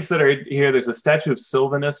other things that are here. There's a statue of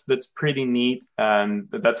Sylvanus that's pretty neat.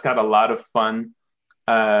 That's got a lot of fun.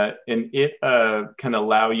 And it can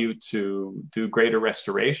allow you to do greater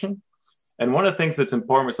restoration. And one of the things that's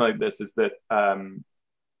important with something like this is that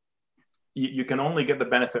you can only get the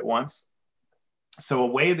benefit once. So a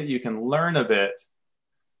way that you can learn of it,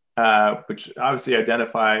 which obviously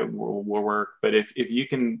identify will work, but if you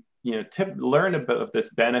can learn a bit of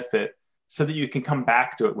this benefit so that you can come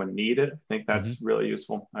back to it when needed, I think that's really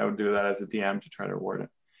useful. I would do that as a DM to try to reward it.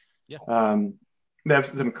 Yeah. They have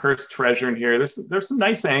some cursed treasure in here. There's some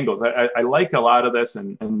nice angles. I like a lot of this,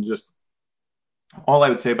 and just all I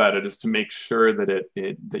would say about it is to make sure that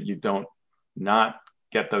that you don't not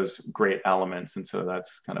get those great elements, and so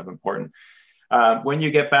that's kind of important. When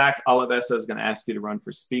you get back, Olivessa is going to ask you to run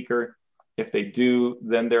for speaker. If they do,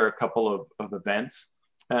 then there are a couple of events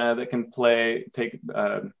that can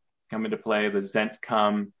come into play. The Zents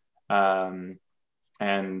come,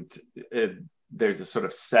 and there's a sort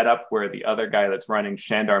of setup where the other guy that's running,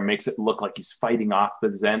 Shandar, makes it look like he's fighting off the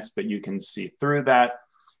Zents, but you can see through that.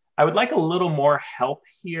 I would like a little more help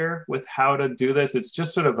here with how to do this. It's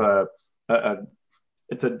just sort of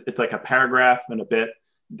it's like a paragraph and a bit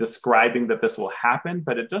describing that this will happen,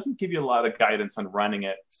 but it doesn't give you a lot of guidance on running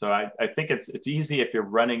it. So I think it's easy if you're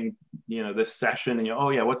running, this session and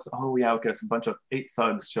okay, it's a bunch of 8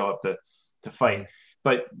 thugs show up to fight.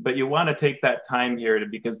 But you want to take that time here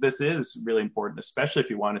because this is really important, especially if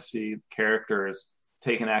you want to see characters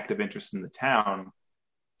take an active interest in the town,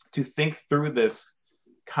 to think through this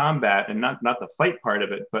combat and not the fight part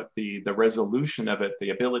of it, but the resolution of it, the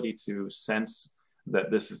ability to sense that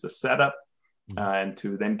this is the setup, and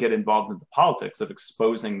to then get involved in the politics of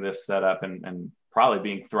exposing this setup and probably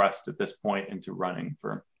being thrust at this point into running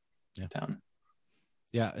for town.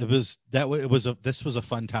 Yeah, this was a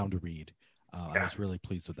fun town to read. I was really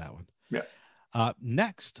pleased with that one. Yeah.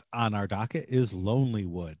 Next on our docket is Lonely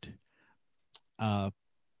Wood.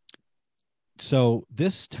 So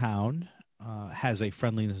this town has a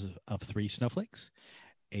friendliness of 3 snowflakes,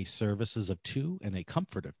 a services of 2, and a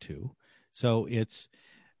comfort of 2. So it's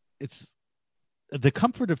the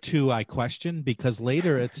comfort of 2 I question, because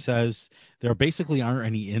later it says there basically aren't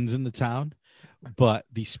any inns in the town, but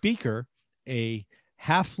the speaker, a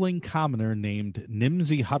halfling commoner named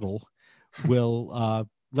Nimsy Huddle, will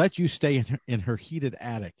let you stay in her heated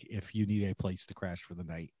attic if you need a place to crash for the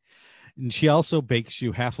night. And she also bakes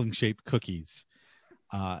you halfling-shaped cookies.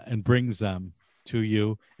 and brings them to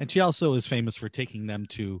you. And she also is famous for taking them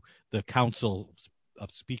to the council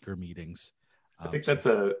of speaker meetings. I think that's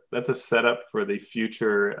a setup for the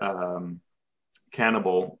future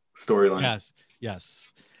cannibal storyline.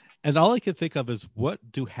 Yes. And all I could think of is, what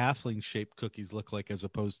do halfling shaped cookies look like as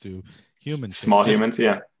opposed to human? Small humans,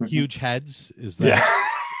 yeah. Huge heads. Is that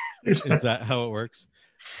is that how it works?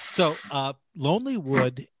 So Lonely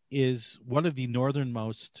Wood is one of the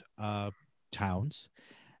northernmost towns,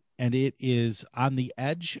 and it is on the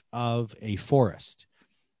edge of a forest.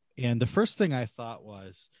 And the first thing I thought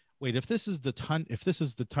was, wait, if this is the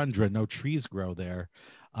tundra, no trees grow there.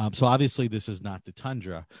 So obviously this is not the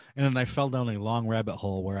tundra. And then I fell down a long rabbit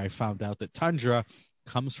hole where I found out that tundra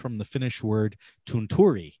comes from the Finnish word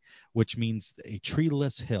tunturi, which means a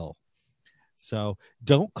treeless hill. So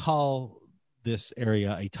don't call this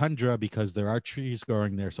area a tundra because there are trees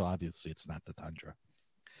growing there. So obviously it's not the tundra.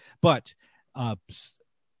 But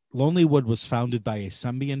Lonely Wood was founded by a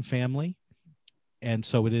Sumbian family. And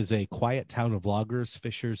so it is a quiet town of loggers,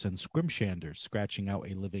 fishers, and scrimshanders scratching out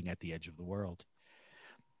a living at the edge of the world.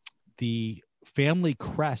 The family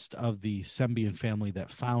crest of the Sembian family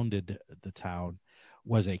that founded the town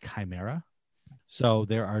was a chimera. So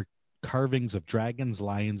there are carvings of dragons,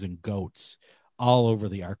 lions, and goats all over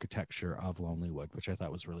the architecture of Lonely Wood, which I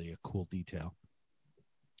thought was really a cool detail.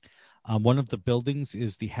 One of the buildings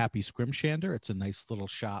is the Happy Scrimshander. It's a nice little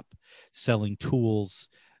shop selling tools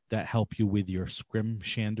that help you with your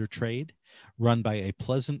scrimshander trade, run by a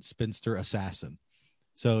pleasant spinster assassin.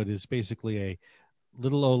 So it is basically a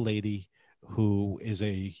little old lady who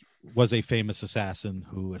was a famous assassin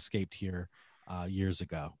who escaped here years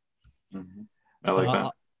ago. Mm-hmm. I like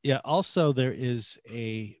that. Yeah. Also, there is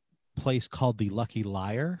a place called the Lucky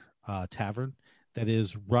Liar Tavern that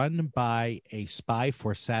is run by a spy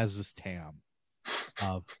for Saz's Tam.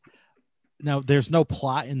 Now, there's no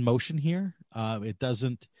plot in motion here. It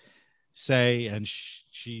doesn't say, and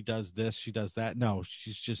she does this, she does that. No,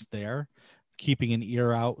 she's just there, keeping an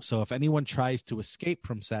ear out. So if anyone tries to escape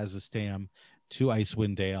from Saz's Tam to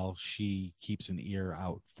Icewind Dale, she keeps an ear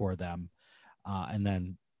out for them, and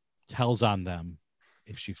then tells on them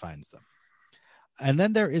if she finds them. And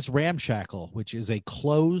then there is Ramshackle, which is a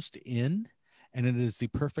closed inn, and it is the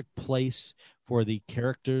perfect place for the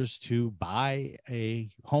characters to buy a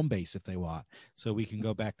home base if they want. So we can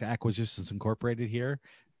go back to Acquisitions Incorporated here,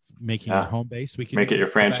 making your home base. We can make it your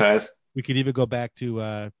franchise. We could even go back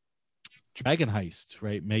to Dragon Heist,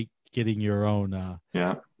 right? Getting your own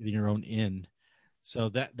getting your own inn. So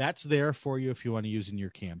that's there for you if you want to use in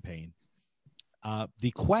your campaign.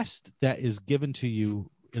 The quest that is given to you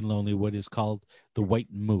in Lonely Wood is called the White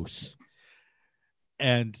Moose.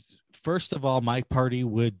 And first of all, my party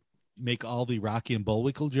would make all the Rocky and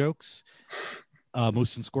Bullwinkle jokes,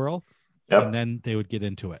 Moose and Squirrel, and then they would get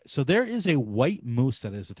into it. So there is a white moose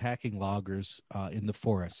that is attacking loggers in the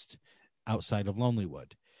forest outside of Lonely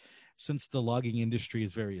Wood. Since the logging industry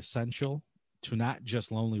is very essential to not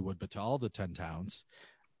just Lonely Wood, but to all the 10 towns,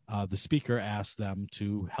 the speaker asked them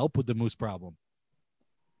to help with the moose problem.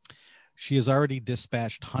 She has already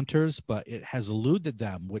dispatched hunters, but it has eluded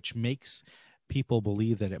them, which makes people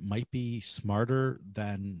believe that it might be smarter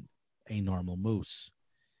than a normal moose.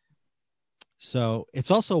 So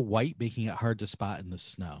it's also white, making it hard to spot in the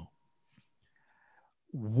snow.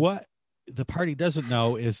 What the party doesn't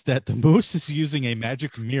know is that the moose is using a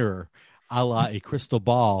magic mirror, a la a crystal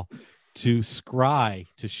ball, to scry,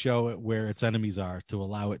 to show it where its enemies are, to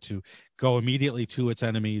allow it to go immediately to its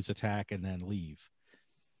enemies, attack, and then leave.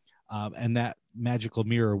 And that magical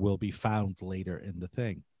mirror will be found later in the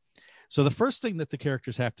thing. So the first thing that the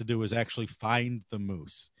characters have to do is actually find the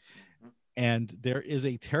moose. And there is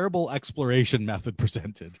a terrible exploration method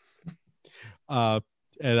presented. And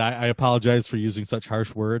I apologize for using such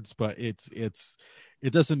harsh words, but it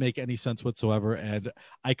doesn't make any sense whatsoever. And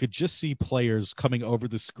I could just see players coming over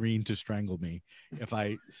the screen to strangle me if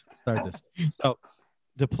I start this. So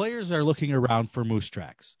the players are looking around for moose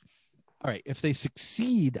tracks. All right, if they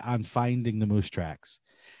succeed on finding the moose tracks,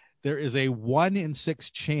 there is a 1 in 6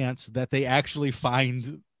 chance that they actually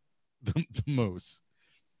find the moose.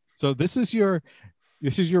 So this is your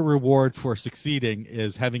reward for succeeding,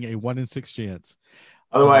 is having a 1 in 6 chance.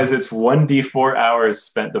 Otherwise, it's 1d4 hours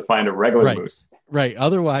spent to find a regular moose. Right.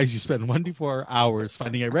 Otherwise, you spend 1d4 hours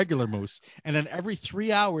finding a regular moose, and then every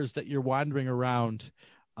 3 hours that you're wandering around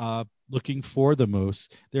looking for the moose,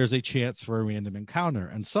 there's a chance for a random encounter,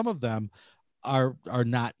 and some of them are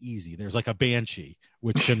not easy. There's like a banshee,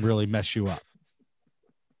 which can really mess you up.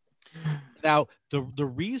 Now, the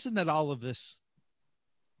reason that all of this,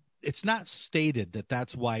 it's not stated that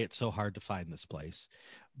that's why it's so hard to find this place,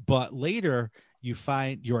 but later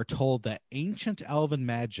you are told that ancient elven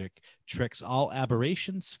magic tricks all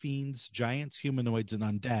aberrations, fiends, giants, humanoids, and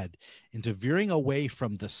undead into veering away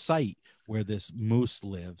from the site where this moose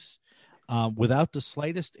lives, without the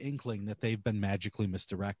slightest inkling that they've been magically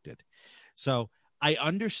misdirected. So I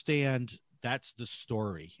understand that's the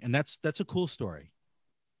story, and that's a cool story.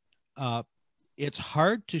 It's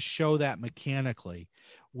hard to show that mechanically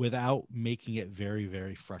without making it very,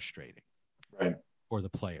 very frustrating, Right. for the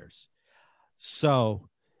players. So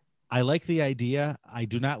I like the idea. I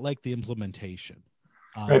do not like the implementation.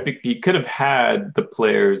 Right. But you could have had the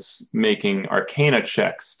players making arcana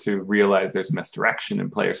checks to realize there's misdirection in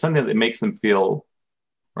players, something that makes them feel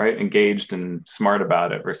right, engaged and smart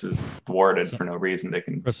about it versus thwarted for no reason they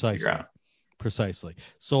can figure out. Precisely.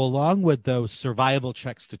 So along with those survival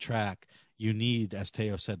checks to track, you need, as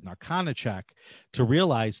Teo said, an arcana check to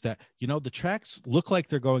realize that, the tracks look like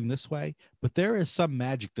they're going this way, but there is some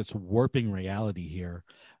magic that's warping reality here,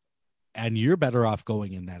 and you're better off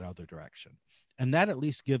going in that other direction. And that at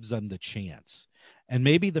least gives them the chance. And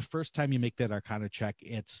maybe the first time you make that arcana check,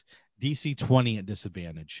 it's DC 20 at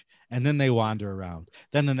disadvantage, and then they wander around.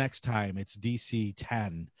 Then the next time it's DC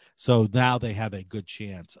 10. So now they have a good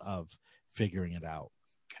chance of figuring it out.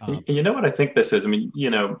 You know what I think this is? I mean,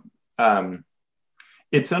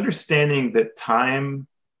 it's understanding that time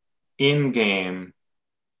in game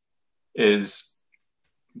is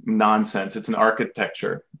nonsense. It's an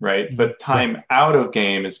architecture, right? Mm-hmm. But time out of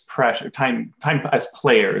game is precious. Time as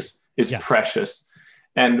players is precious.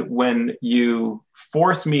 And when you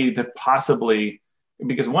force me to possibly,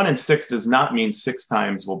 because 1 in 6 does not mean 6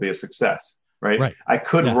 times will be a success, right? I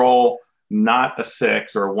could roll not a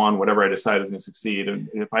 6 or a 1, whatever I decide is going to succeed. And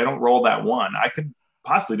if I don't roll that 1, I could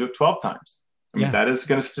possibly do it 12 times. I mean, that is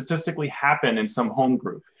going to statistically happen in some home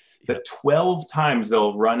group. That 12 times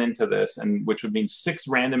they'll run into this, and which would mean 6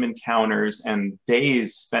 random encounters and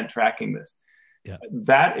days spent tracking this. Yeah.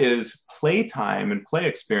 That is playtime and play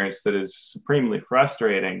experience that is supremely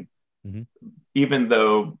frustrating, even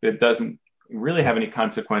though it doesn't really have any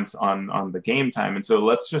consequence on the game time. And so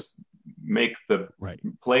let's just make the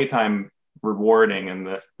playtime rewarding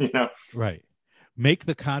and make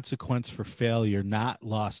the consequence for failure not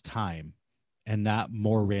lost time and not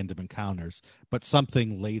more random encounters, but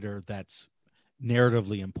something later that's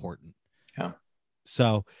narratively important. Yeah.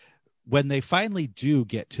 So when they finally do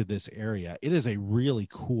get to this area, it is a really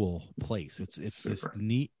cool place. It's this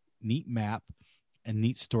neat map and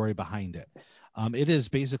neat story behind it. It is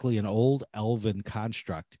basically an old elven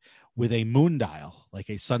construct with a moon dial, like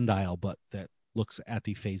a sundial, but that looks at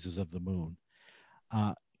the phases of the moon.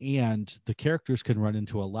 And the characters can run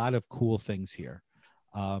into a lot of cool things here.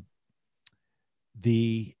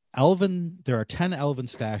 There are 10 elven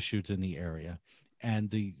statues in the area, and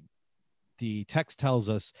the text tells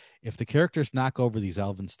us if the characters knock over these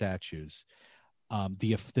elven statues,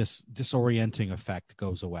 this disorienting effect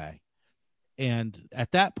goes away. And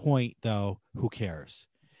at that point, though, who cares?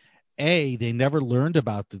 They never learned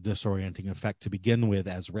about the disorienting effect to begin with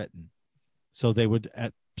as written. So they would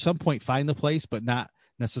at some point find the place, but not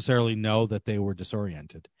necessarily know that they were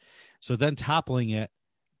disoriented. So then toppling it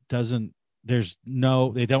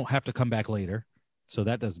they don't have to come back later. So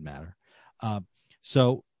that doesn't matter.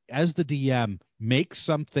 So as the DM, make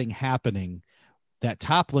something happening that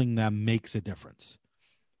toppling them makes a difference,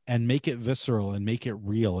 and make it visceral and make it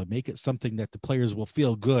real and make it something that the players will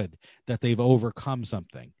feel good that they've overcome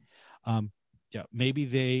something. Maybe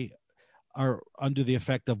they are under the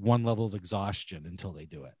effect of 1 level of exhaustion until they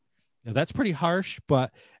do it. Now, that's pretty harsh,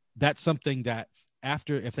 but that's something that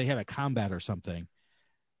after, if they have a combat or something,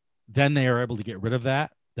 then they are able to get rid of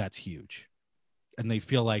that. That's huge. And they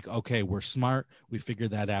feel like, okay, we're smart. We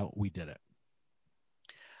figured that out. We did it.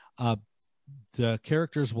 The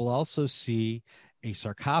characters will also see a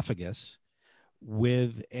sarcophagus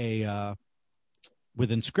with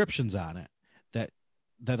with inscriptions on it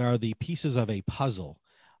that are the pieces of a puzzle.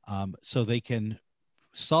 So they can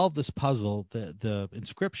solve this puzzle. The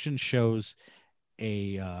inscription shows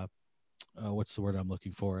a what's the word I'm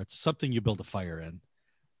looking for? It's something you build a fire in.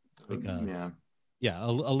 Like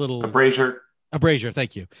a little brazier. A brazier,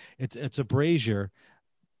 thank you. It's a brazier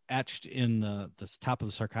etched in the top of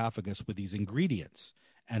the sarcophagus with these ingredients,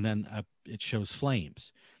 and then it shows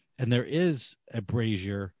flames. And there is a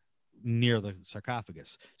brazier near the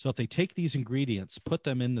sarcophagus. So if they take these ingredients, put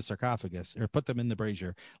them in the sarcophagus, or put them in the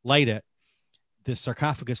brazier, light it, the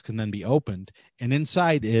sarcophagus can then be opened, and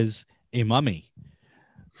inside is a mummy,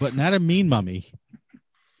 but not a mean mummy.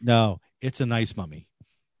 No, it's a nice mummy.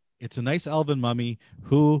 It's a nice elven mummy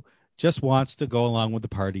who just wants to go along with the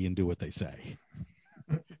party and do what they say.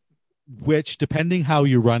 which, depending how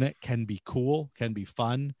you run it, can be cool, can be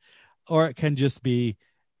fun, or it can just be,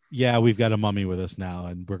 yeah, we've got a mummy with us now,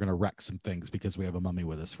 and we're going to wreck some things because we have a mummy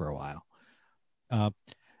with us for a while.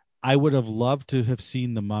 I would have loved to have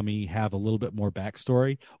seen the mummy have a little bit more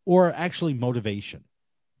backstory or actually motivation,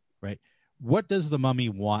 right? What does the mummy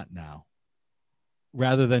want now?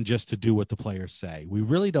 Rather than just to do what the players say. We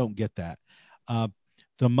really don't get that.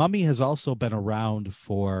 The mummy has also been around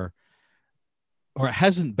for, or it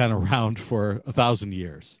hasn't been around for 1,000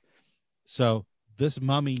 years. So this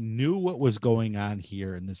mummy knew what was going on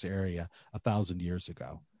here in this area 1,000 years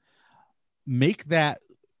ago. Make that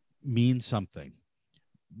mean something.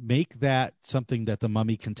 Make that something that the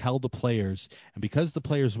mummy can tell the players. And because the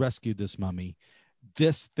players rescued this mummy,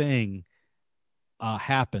 this thing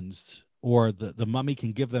happens, or the mummy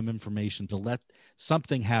can give them information to let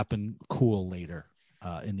something happen cool later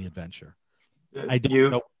in the adventure. I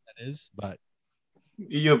don't know what that is, but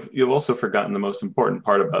you've also forgotten the most important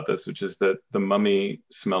part about this, which is that the mummy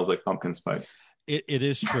smells like pumpkin spice. It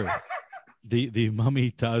is true. The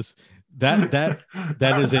mummy does that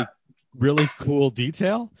is a really cool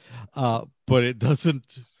detail, but it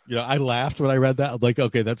doesn't. I laughed when I read that. I'm like,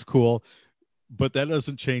 okay, that's cool, but that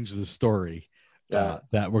doesn't change the story.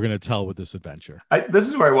 That we're going to tell with this adventure. This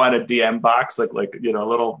is where I want a DM box, like a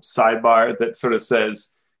little sidebar that sort of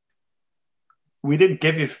says, we didn't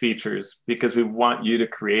give you features because we want you to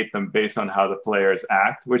create them based on how the players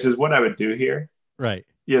act, which is what I would do here. Right.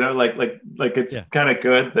 Like it's kind of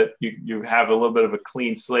good that you have a little bit of a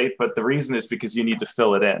clean slate, but the reason is because you need to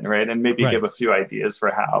fill it in, right? And maybe give a few ideas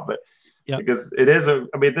for how, but because it is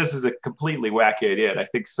this is a completely wacky idea. And I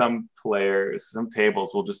think some players, some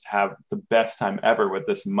tables will just have the best time ever with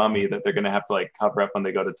this mummy that they're going to have to like cover up when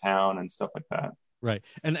they go to town and stuff like that. Right.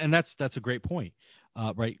 And that's a great point.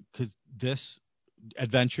 Right. Because this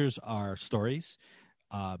adventures are stories.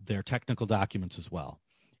 They're technical documents as well.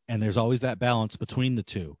 And there's always that balance between the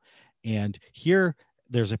two. And here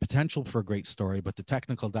there's a potential for a great story, but the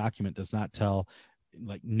technical document does not tell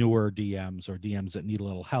like newer DMs or DMs that need a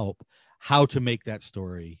little help how to make that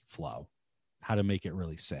story flow, how to make it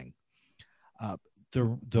really sing.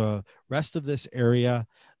 The rest of this area,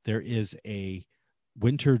 there is a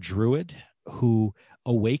winter druid who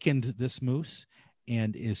awakened this moose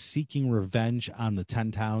and is seeking revenge on the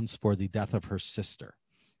 10 towns for the death of her sister.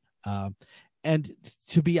 And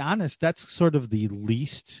to be honest, that's sort of the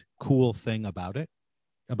least cool thing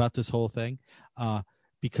about this whole thing,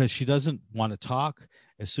 because she doesn't want to talk.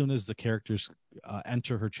 As soon as the characters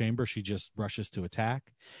enter her chamber, she just rushes to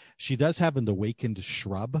attack. She does have an awakened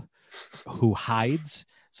shrub who hides,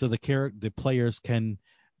 so the players can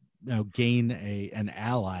gain an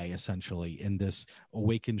ally essentially in this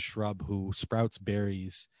awakened shrub who sprouts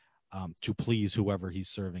berries to please whoever he's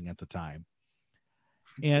serving at the time.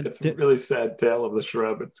 And it's a really sad tale of the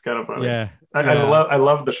shrub. It's kind of funny. Yeah, I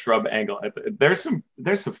love the shrub angle. There's some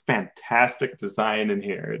fantastic design in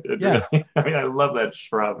here. Really, I love that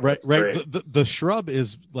shrub. Right. The shrub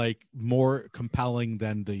is like more compelling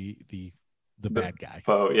than the bad guy.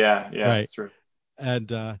 Foe. Yeah, right. That's true.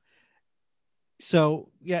 And so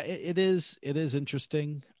it is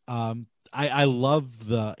interesting. I love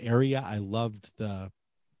the area. I loved the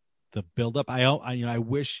buildup. I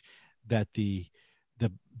wish that the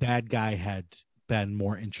bad guy had been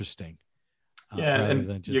more interesting.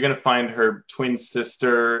 And you're going to find her twin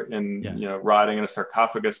sister and rotting in a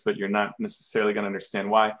sarcophagus, but you're not necessarily going to understand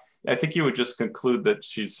why. I think you would just conclude that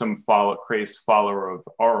she's some crazed follower of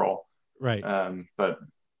Auril. Right. But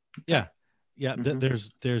mm-hmm.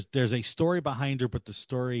 There's a story behind her, but the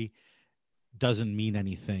story doesn't mean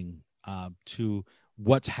anything to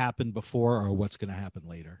what's happened before or what's going to happen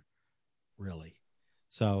later, really.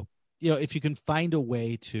 So, if you can find a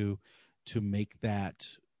way to make that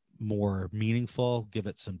more meaningful, give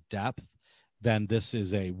it some depth, then this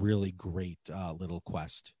is a really great little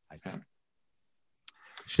quest, I think.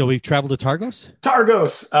 Shall we travel to Targos?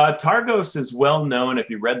 Targos is well known, if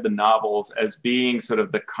you read the novels, as being sort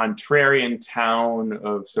of the contrarian town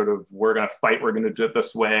of sort of, we're going to fight, we're going to do it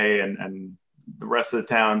this way, and the rest of the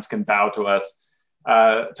towns can bow to us.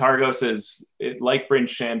 Targos is, like Bryn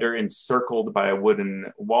Shander, encircled by a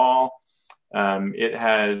wooden wall. It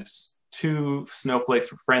has 2 snowflakes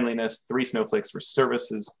for friendliness, 3 snowflakes for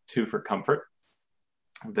services, 2 for comfort.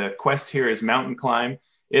 The quest here is mountain climb.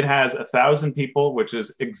 It has 1,000 people, which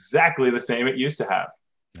is exactly the same it used to have.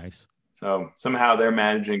 Nice. So somehow they're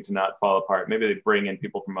managing to not fall apart. Maybe they bring in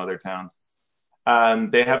people from other towns.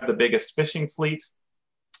 They have the biggest fishing fleet.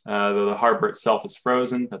 The harbor itself is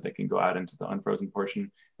frozen, but they can go out into the unfrozen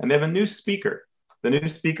portion. And they have a new speaker. The new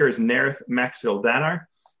speaker is Nerith Maxildanar.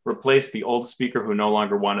 replaced the old speaker who no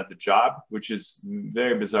longer wanted the job, which is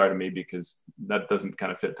very bizarre to me because that doesn't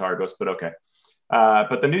kind of fit Targos, but okay.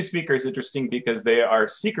 But the new speaker is interesting because they are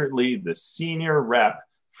secretly the senior rep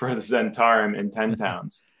for the Zentarum in 10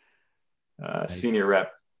 towns. Nice. Senior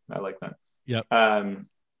rep. I like that. Yep.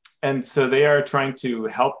 And so they are trying to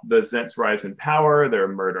help the Zents rise in power. They're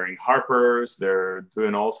murdering Harpers. They're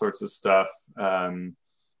doing all sorts of stuff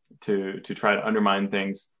to try to undermine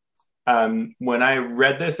things. When I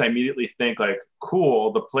read this, I immediately think like,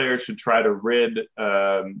 cool, the players should try to rid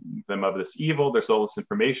them of this evil. There's all this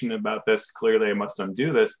information about this. Clearly, I must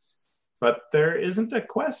undo this. But there isn't a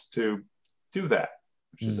quest to do that,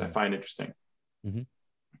 which is I find interesting.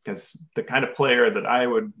 Because the kind of player that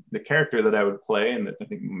the character that I would play, and that I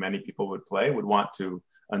think many people would play, would want to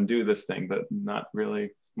undo this thing, but not really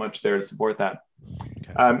much there to support that.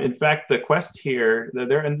 Okay. In fact, the quest here,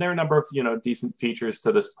 there are a number of decent features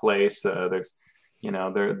to this place. There's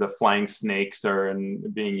the flying snakes are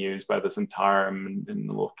being used by the Zentarum in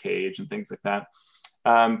the little cage and things like that.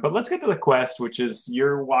 But let's get to the quest, which is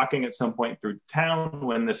you're walking at some point through town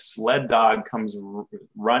when this sled dog comes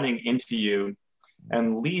running into you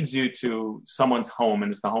and leads you to someone's home,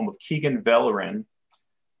 and it's the home of Keegan Velerin.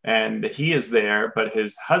 And he is there, but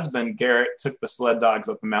his husband, Garrett, took the sled dogs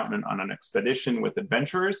up the mountain on an expedition with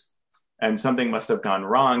adventurers, and something must have gone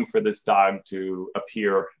wrong for this dog to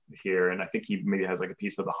appear here. And I think he maybe has like a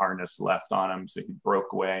piece of the harness left on him, so he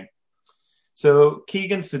broke away. So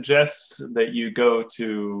Keegan suggests that you go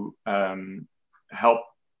to help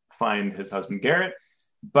find his husband, Garrett,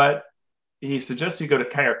 but he suggests you go to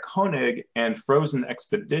Caer Konig and Frozen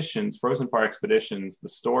Far Expeditions, the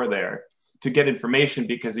store there, to get information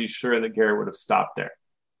because he's sure that Garrett would have stopped there.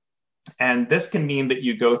 And this can mean that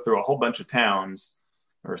you go through a whole bunch of towns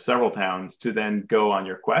or several towns to then go on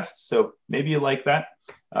your quest. So maybe you like that.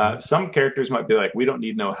 Some characters might be like, we don't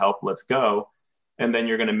need no help, let's go. And then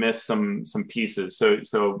you're going to miss some pieces.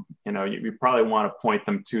 So you probably want to point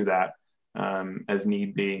them to that as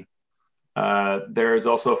need be. There is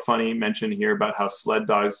also a funny mention here about how sled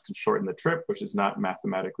dogs can shorten the trip, which is not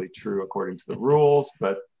mathematically true according to the rules,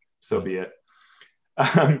 but so be it.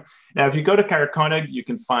 Now, if you go to Caer Konig, you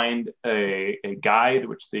can find a guide,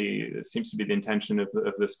 which seems to be the intention of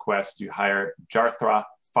this quest. You hire Jarthra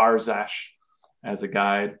Farzash as a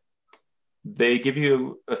guide. They give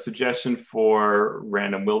you a suggestion for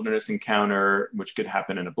random wilderness encounter, which could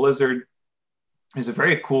happen in a blizzard. There's a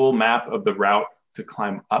very cool map of the route to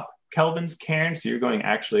climb up Kelvin's Cairn. So you're going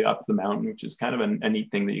actually up the mountain, which is kind of a neat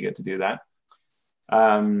thing that you get to do that.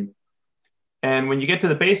 And when you get to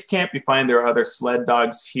the base camp, you find there are other sled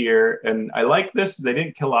dogs here. And I like this. They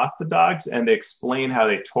didn't kill off the dogs, and they explain how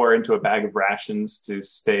they tore into a bag of rations to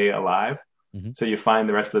stay alive. So you find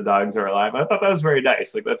the rest of the dogs are alive. I thought that was very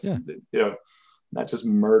nice. Like that's, not just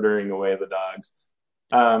murdering away the dogs.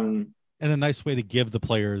 And a nice way to give the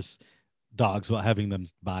players dogs without having them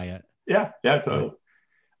buy it. Yeah, totally.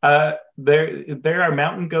 There are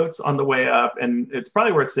mountain goats on the way up, and it's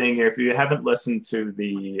probably worth saying here, if you haven't listened to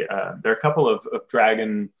there are a couple of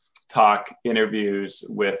Dragon Talk interviews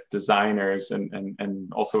with designers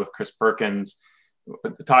and also with Chris Perkins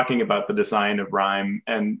talking about the design of Rime.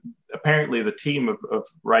 And apparently the team of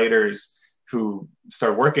writers who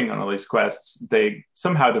start working on all these quests, they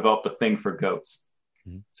somehow developed a thing for goats.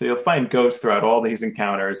 So you'll find goats throughout all these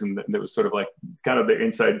encounters, and there was sort of like kind of the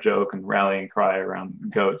inside joke and rallying cry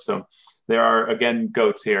around goats. So there are, again,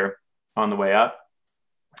 goats here on the way up.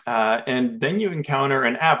 And then you encounter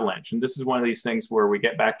an avalanche. And this is one of these things where we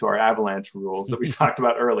get back to our avalanche rules that we talked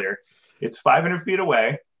about earlier. It's 500 feet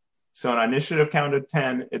away. So on initiative count of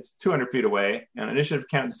 10, it's 200 feet away. And on initiative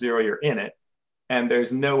count 0, you're in it. And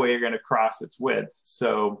there's no way you're going to cross its width.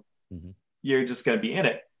 So you're just going to be in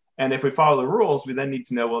it. And if we follow the rules, we then need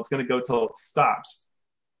to know, well, it's going to go till it stops.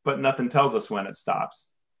 But nothing tells us when it stops.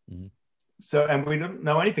 So, and we don't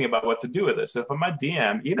know anything about what to do with this. So if I'm a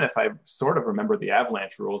DM, even if I sort of remember the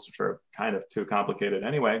avalanche rules, which are kind of too complicated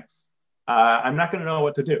anyway, I'm not going to know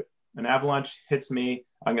what to do. An avalanche hits me.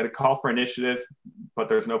 I'm going to call for initiative, but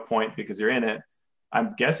there's no point because you're in it.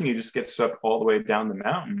 I'm guessing you just get swept all the way down the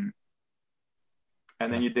mountain.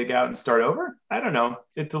 And then you dig out and start over? I don't know.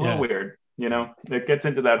 It's a little weird. It gets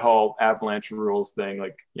into that whole avalanche rules thing.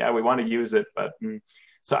 Like, yeah, we want to use it, but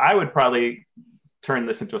so I would probably turn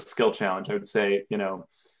this into a skill challenge. I would say,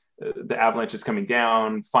 the avalanche is coming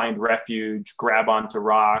down, find refuge, grab onto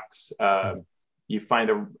rocks. You find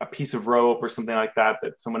a piece of rope or something like that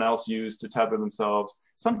someone else used to tether themselves.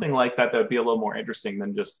 Something like that would be a little more interesting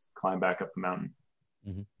than just climb back up the mountain.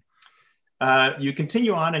 You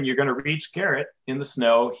continue on, and you're going to reach Garrett in the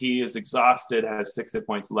snow. He is exhausted, has 6 hit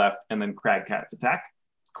points left, and then Cragcats attack.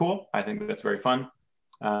 cool. I think that's very fun.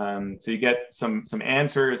 So you get some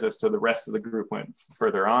answers as to the rest of the group went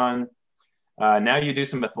further on. Now you do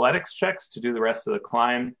some athletics checks to do the rest of the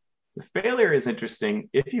climb. The failure is interesting.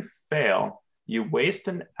 If you fail, you waste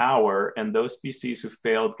an hour, and those species who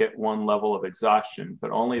failed get 1 level of exhaustion, but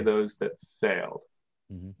only those that failed.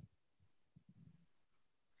 Mm-hmm.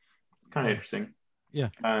 It's kind of interesting. Yeah.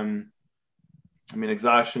 I mean,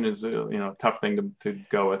 exhaustion is a tough thing to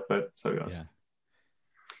go with, but so it goes. Yeah.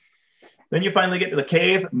 Then you finally get to the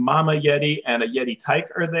cave. Mama Yeti and a Yeti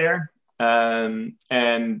tyke are there.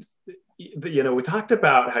 And we talked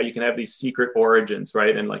about how you can have these secret origins,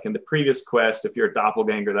 right? And like in the previous quest, if you're a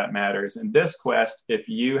doppelganger, that matters. In this quest, if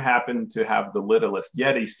you happen to have the littlest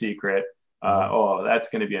Yeti secret, that's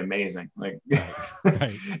going to be amazing. Like,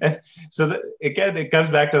 right. So again, it comes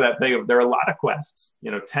back to that thing of there are a lot of quests,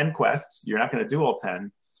 10 quests. You're not going to do all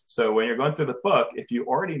 10. So when you're going through the book, if you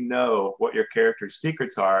already know what your character's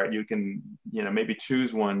secrets are, you can, maybe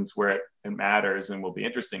choose ones where it matters and will be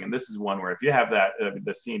interesting. And this is one where if you have that,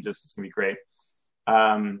 the scene it's going to be great.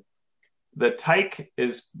 The tyke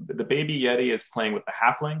the baby Yeti is playing with the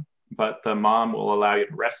halfling, but the mom will allow you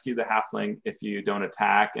to rescue the halfling if you don't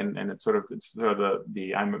attack. And it's sort of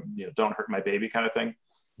the don't hurt my baby kind of thing.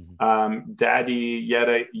 Daddy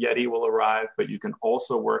Yeti will arrive, but you can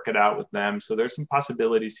also work it out with them. So there's some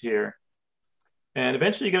possibilities here. And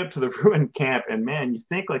eventually you get up to the ruined camp, and man, you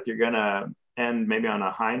think like you're gonna end maybe on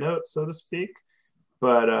a high note, so to speak.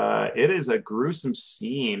 But it is a gruesome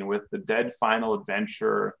scene with the dead final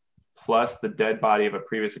adventurer plus the dead body of a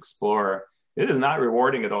previous explorer. It is not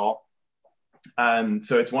rewarding at all.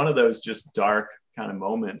 So it's one of those just dark kind of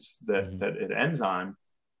moments that it ends on.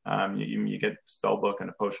 You get spellbook and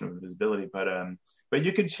a potion of invisibility, but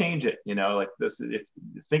you could change it, like this. If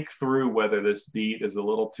you think through whether this beat is a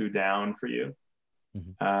little too down for you,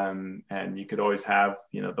 and you could always have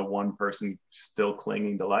the one person still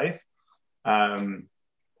clinging to life,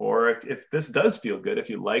 or if this does feel good, if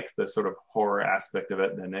you like the sort of horror aspect of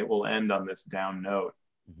it, then it will end on this down note,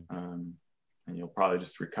 and you'll probably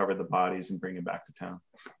just recover the bodies and bring them back to town.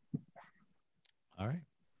 All right.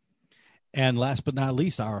 And last but not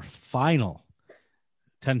least, our final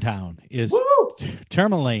 10 town is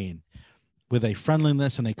Tourmaline, with a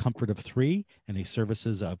friendliness and a comfort of 3 and a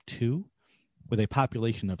services of 2. With a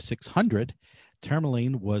population of 600,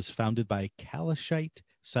 Tourmaline was founded by Kalashite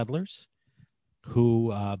settlers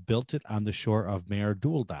who built it on the shore of Mare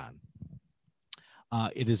Dualdan.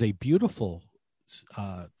 It is a beautiful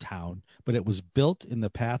town, but it was built in the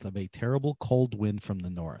path of a terrible cold wind from the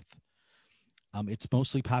north. It's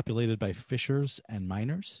mostly populated by fishers and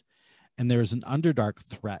miners, and there is an underdark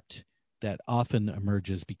threat that often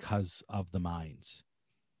emerges because of the mines.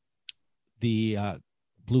 The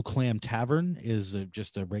Blue Clam Tavern is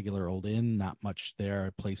just a regular old inn, not much there,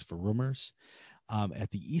 a place for rumors.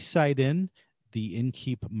 At the East Side Inn, the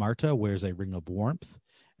innkeep Marta wears a ring of warmth,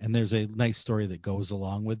 and there's a nice story that goes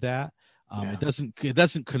along with that. It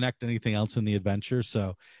doesn't connect anything else in the adventure,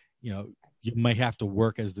 so you might have to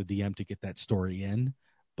work as the DM to get that story in,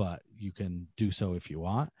 but you can do so if you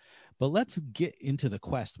want. But let's get into the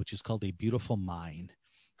quest, which is called A Beautiful Mine.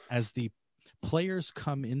 As the players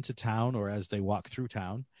come into town, or as they walk through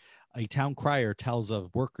town, a town crier tells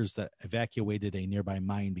of workers that evacuated a nearby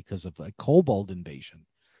mine because of a kobold invasion.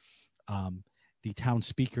 The town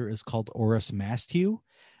speaker is called Oris Masthew,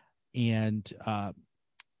 and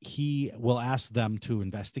he will ask them to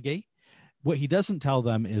investigate. What he doesn't tell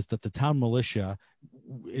them is that the town militia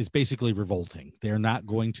is basically revolting. They're not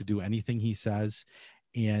going to do anything he says,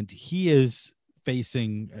 and he is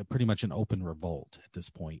facing pretty much an open revolt at this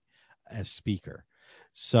point as speaker.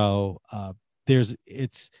 So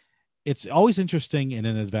it's always interesting in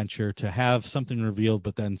an adventure to have something revealed,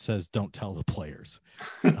 but then says, don't tell the players.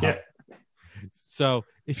 So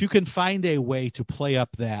if you can find a way to play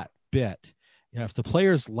up that bit, if the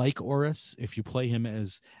players like Oris, if you play him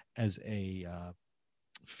as a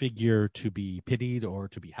figure to be pitied or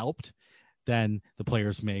to be helped, then the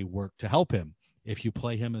players may work to help him. If you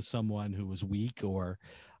play him as someone who is weak or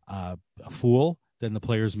a fool, then the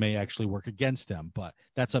players may actually work against him. But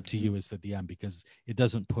that's up to you as the DM, because it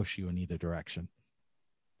doesn't push you in either direction.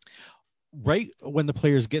 Right when the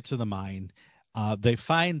players get to the mine, they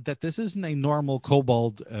find that this isn't a normal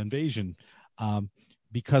kobold invasion,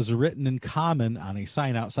 because written in common on a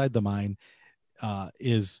sign outside the mine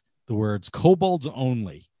is the words "kobolds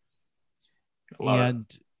only,"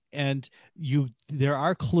 and there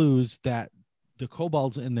are clues that the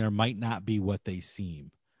kobolds in there might not be what they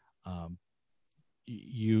seem.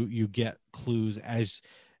 You get clues as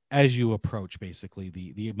you approach. Basically,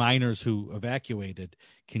 the miners who evacuated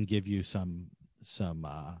can give you some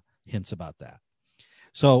hints about that.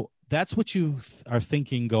 So that's what you are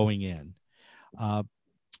thinking going in.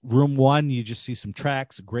 Room 1, you just see some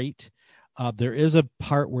tracks. Great. There is a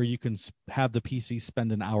part where you can have the PC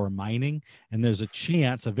spend an hour mining, and there's a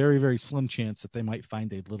chance, a very, very slim chance, that they might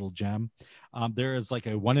find a little gem. There is like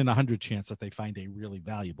a 1 in 100 chance that they find a really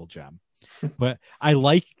valuable gem. But I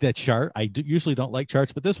like that chart. Usually don't like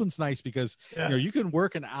charts, but this one's nice because you can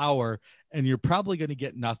work an hour and you're probably going to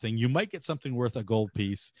get nothing. You might get something worth a gold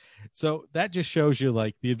piece. So that just shows you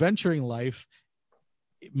like the adventuring life,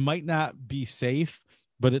 it might not be safe,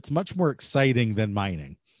 but it's much more exciting than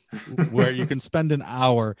mining, where you can spend an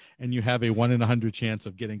hour and you have a 1 in 100 chance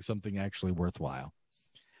of getting something actually worthwhile.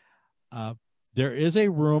 There is a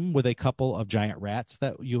room with a couple of giant rats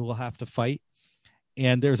that you will have to fight.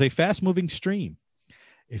 And there's a fast-moving stream.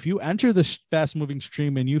 If you enter the fast-moving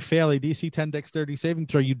stream and you fail a DC 10 dexterity saving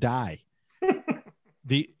throw, you die.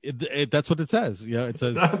 That's what it says. It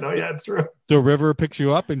says, it's true. The river picks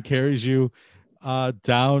you up and carries you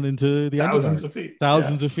down into the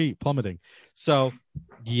thousands of feet, plummeting. So,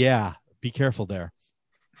 be careful there.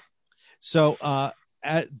 So,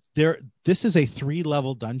 this is a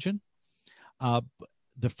 3-level dungeon.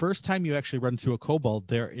 The first time you actually run through a kobold,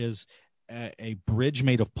 there is a bridge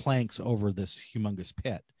made of planks over this humongous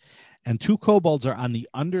pit, and 2 kobolds are on the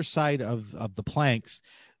underside of the planks,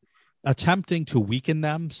 attempting to weaken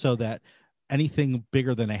them so that anything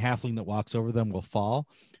bigger than a halfling that walks over them will fall.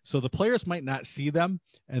 So the players might not see them,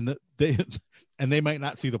 and they might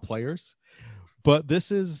not see the players. But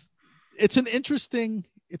it's an interesting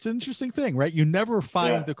thing, right? You never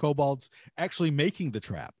find the kobolds actually making the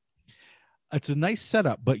trap. It's a nice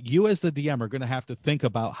setup, but you as the DM are going to have to think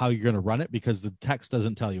about how you're going to run it, because the text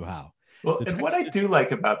doesn't tell you how. Well, and what I do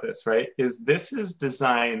like about this, right, is this is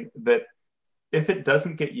design that if it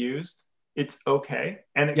doesn't get used, it's okay.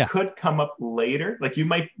 And it could come up later. Like you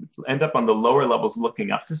might end up on the lower levels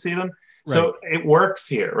looking up to see them. Right. So it works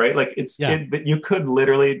here, right? Like you could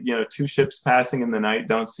literally, 2 ships passing in the night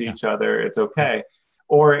don't see each other. It's okay. Yeah.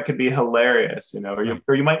 Or it could be hilarious, or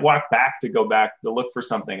you might walk back to look for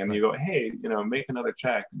something, and you go, hey, make another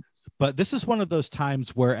check. But this is one of those times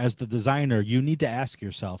where, as the designer, you need to ask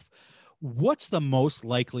yourself, what's the most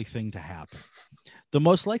likely thing to happen? The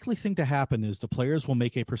most likely thing to happen is the players will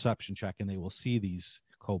make a perception check and they will see these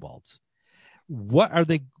kobolds. What are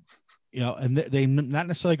they, and they're not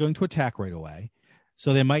necessarily going to attack right away.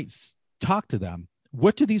 So they might talk to them.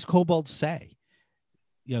 What do these kobolds say?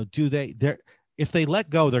 If they let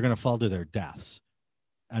go, they're going to fall to their deaths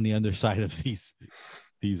on the underside of these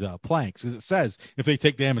planks, because it says if they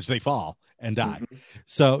take damage, they fall and die. Mm-hmm.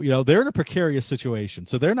 So they're in a precarious situation,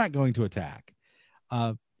 so they're not going to attack.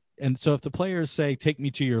 And so if the players say, "Take me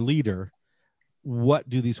to your leader," what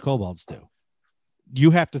do these kobolds do? You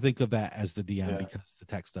have to think of that as the DM because the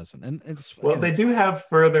text doesn't. And they do have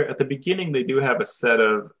further at the beginning. They do have a set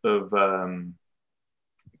of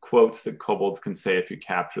quotes that kobolds can say if you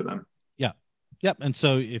capture them. Yep. And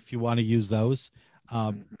so if you want to use those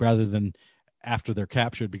rather than after they're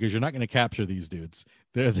captured, because you're not going to capture these dudes.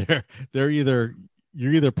 They're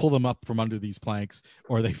you either pull them up from under these planks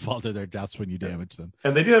or they fall to their deaths when you damage them.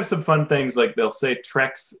 And they do have some fun things, like they'll say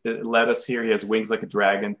Trex led us here. He has wings like a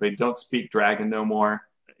dragon, but they don't speak dragon no more.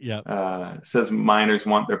 Yeah. Says miners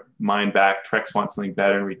want their mine back. Trex wants something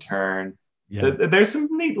better in return. Yeah. So there's some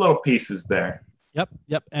neat little pieces there.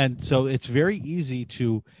 Yep. And so it's very easy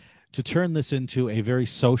to turn this into a very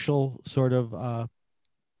social sort of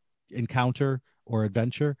encounter or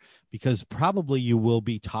adventure, because probably you will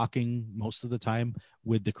be talking most of the time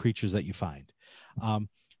with the creatures that you find.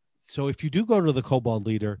 So if you do go to the kobold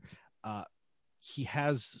leader, he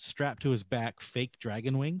has strapped to his back fake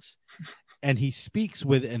dragon wings, and he speaks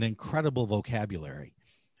with an incredible vocabulary.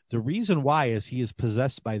 The reason why is he is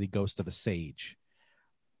possessed by the ghost of a sage,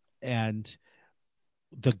 and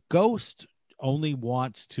the ghost only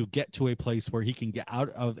wants to get to a place where he can get out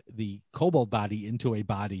of the kobold body into a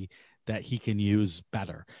body that he can use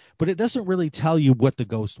better. But it doesn't really tell you what the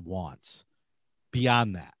ghost wants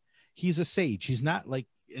beyond that. He's a sage. He's not like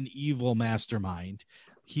an evil mastermind.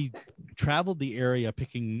 He traveled the area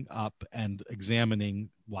picking up and examining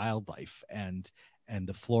wildlife and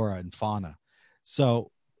the flora and fauna.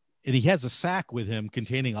 So, and he has a sack with him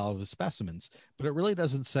containing all of his specimens, but it really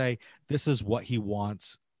doesn't say this is what he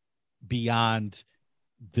wants beyond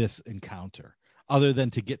this encounter, other than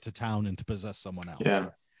to get to town and to possess someone else. Yeah.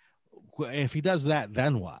 If he does that,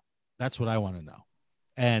 then what? That's what I want to know.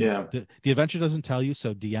 And the adventure doesn't tell you,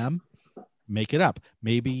 so DM, make it up.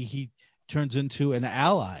 Maybe he turns into an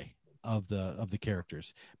ally of the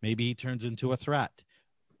characters. Maybe he turns into a threat.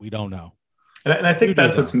 We don't know. And I You think do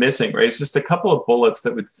that's what's though. missing, right? It's just a couple of bullets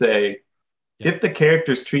that would say, Yeah. if the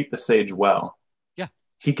characters treat the sage well, Yeah.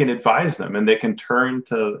 he can advise them and they can turn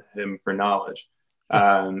to him for knowledge,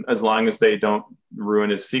 Yeah. as long as they don't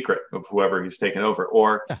ruin his secret of whoever he's taken over.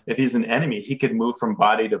 Or Yeah. if he's an enemy, he could move from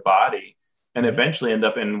body to body and Mhm. eventually end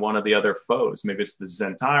up in one of the other foes. Maybe it's the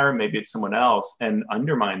Zentair, maybe it's someone else, and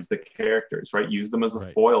undermines the characters, right? Use them as a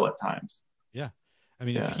Right. foil at times. Yeah. I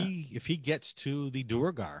mean, Yeah. if he gets to the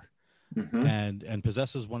Duergar Hmm. and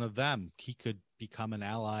possesses one of them, he could become an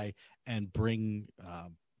ally and bring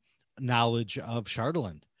knowledge of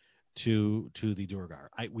Chardalyn to the Duergar.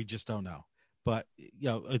 We just don't know, but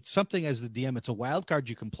it's something as the DM. It's a wild card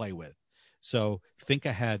you can play with, so think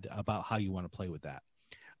ahead about how you want to play with that.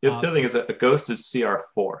 The other thing is that a ghost is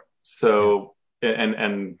CR4, Yeah. so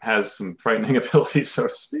and has some frightening abilities, so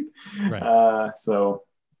to speak. Right. So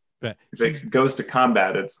But if it goes to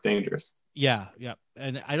combat, it's dangerous. yeah,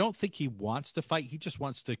 and I don't think he wants to fight. He just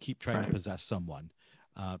wants to keep trying to Right. possess someone.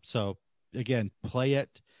 So again, play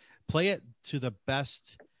it to the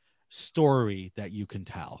best story that you can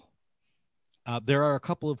tell. There are a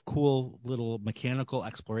couple of cool little mechanical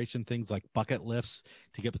exploration things like bucket lifts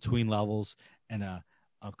to get between levels and a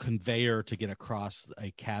conveyor to get across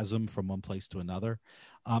a chasm from one place to another.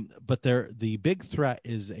 But the big threat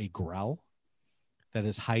is a Grell that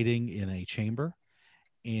is hiding in a chamber,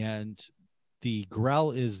 and the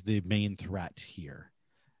Grell is the main threat here.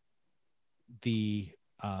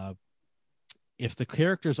 If the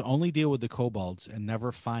characters only deal with the kobolds and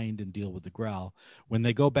never find and deal with the Grell, when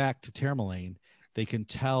they go back to Termalaine, they can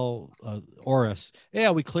tell Oris,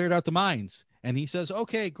 yeah, we cleared out the mines. And he says,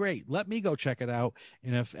 okay, great. Let me go check it out.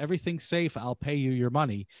 And if everything's safe, I'll pay you your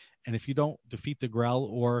money. And if you don't defeat the Grell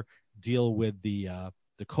or deal with the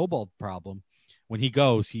kobold problem, when he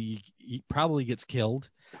goes, he probably gets killed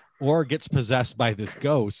or gets possessed by this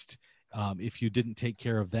ghost if you didn't take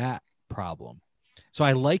care of that problem. So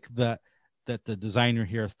I like that the designer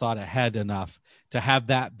here thought ahead enough to have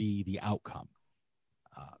that be the outcome.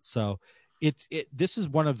 So this is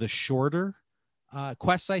one of the shorter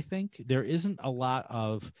quests. I think there isn't a lot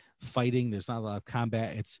of fighting. There's not a lot of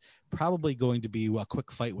combat. It's probably going to be a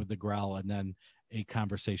quick fight with the Grell and then a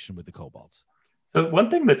conversation with the kobolds. So one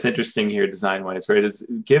thing that's interesting here, design-wise, right, is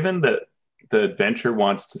given that the adventure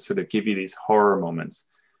wants to sort of give you these horror moments,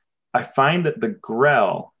 I find that the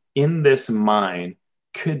Grell in this mine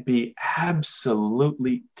could be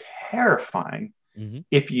absolutely terrifying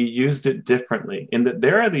if you used it differently. In that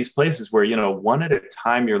there are these places where, one at a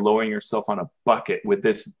time, you're lowering yourself on a bucket with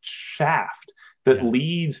this shaft that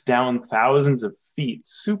leads down thousands of feet,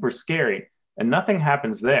 super scary, and nothing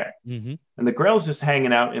happens there. Mm-hmm. And the Grell's just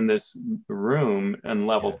hanging out in this room in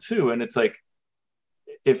level 2, and it's like,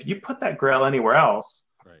 if you put that Grell anywhere else,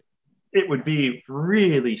 right, it would be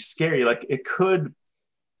really scary. Like it could.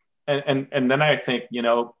 And then I think,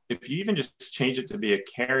 if you even just change it to be a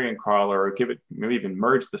carrion crawler or give it, maybe even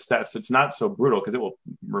merge the stats, so it's not so brutal because it will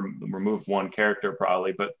remove one character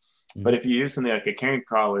probably. But if you use something like a carrion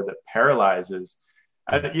crawler that paralyzes,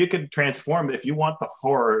 you could transform. If you want the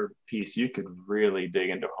horror piece, you could really dig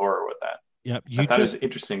into horror with that. Yep. I thought it was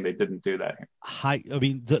interesting they didn't do that here. I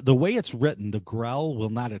mean, the way it's written, the Grell will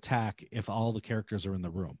not attack if all the characters are in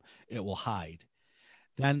the room. It will hide.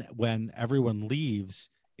 Then when everyone leaves,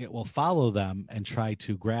 it will follow them and try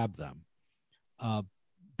to grab them.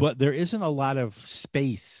 But there isn't a lot of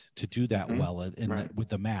space to do that well with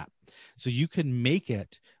the map. So you can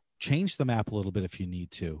change the map a little bit if you need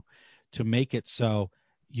to make it so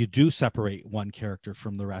you do separate one character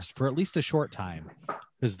from the rest for at least a short time,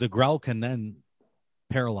 because the Grell can then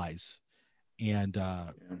paralyze and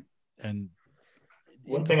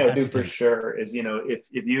one thing I do for sure is,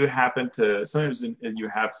 if you happen to, sometimes you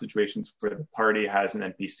have situations where the party has an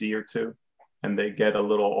NPC or two and they get a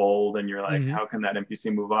little old and you're like, how can that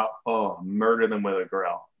NPC move off? Oh, murder them with a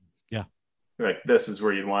Grell. Yeah. Like, this is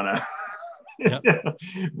where you'd want to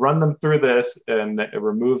run them through this and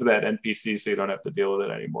remove that NPC so you don't have to deal with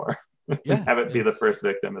it anymore. Have it be the first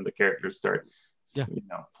victim and the characters start,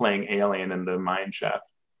 playing alien in the mine shaft.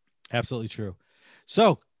 Absolutely true.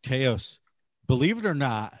 So, Chaos, believe it or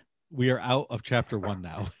not, we are out of chapter 1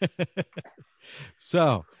 now.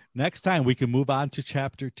 So next time we can move on to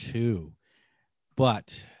chapter 2,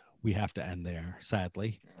 but we have to end there,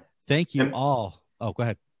 sadly. Thank you all. Oh, go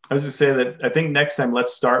ahead. I was just saying that I think next time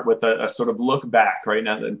let's start with a sort of look back right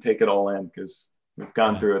now and take it all in, because we've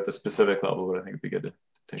gone through at the specific level, but I think it'd be good to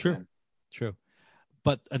take it in. True.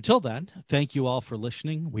 But until then, thank you all for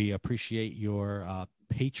listening. We appreciate your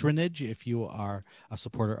patronage if you are a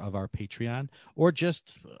supporter of our Patreon, or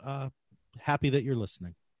just happy that you're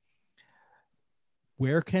listening.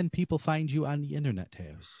 Where can people find you on the internet,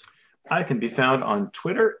 Teos? I can be found on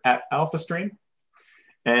Twitter at AlphaStream,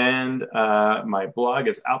 and my blog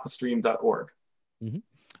is alphastream.org.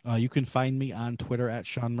 You can find me on Twitter at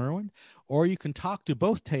Sean Merwin, or you can talk to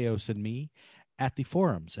both Teos and me at the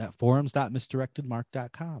forums at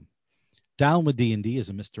forums.misdirectedmark.com. Down with D&D is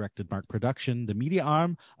a Misdirected Mark production, the media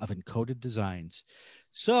arm of Encoded Designs.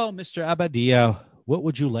 So, Mr. Abadia, what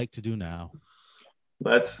would you like to do now?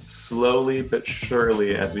 Let's slowly but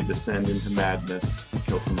surely, as we descend into madness,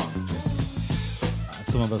 kill some monsters.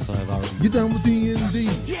 Some of us have already. Get down with D&D.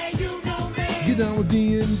 Yeah, you know me. Get down with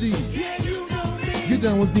D&D. Yeah, you know me. Get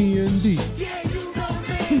down with D&D. Yeah, you know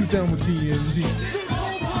me. Who's down with D&D? This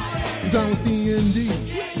whole party. Down with D&D.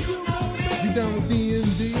 Yeah, you know me. You down with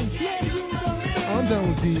D&D? Yeah, you know me. I'm down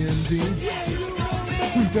with D&D. Yeah, you know me.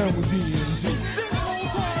 Who's down with D&D?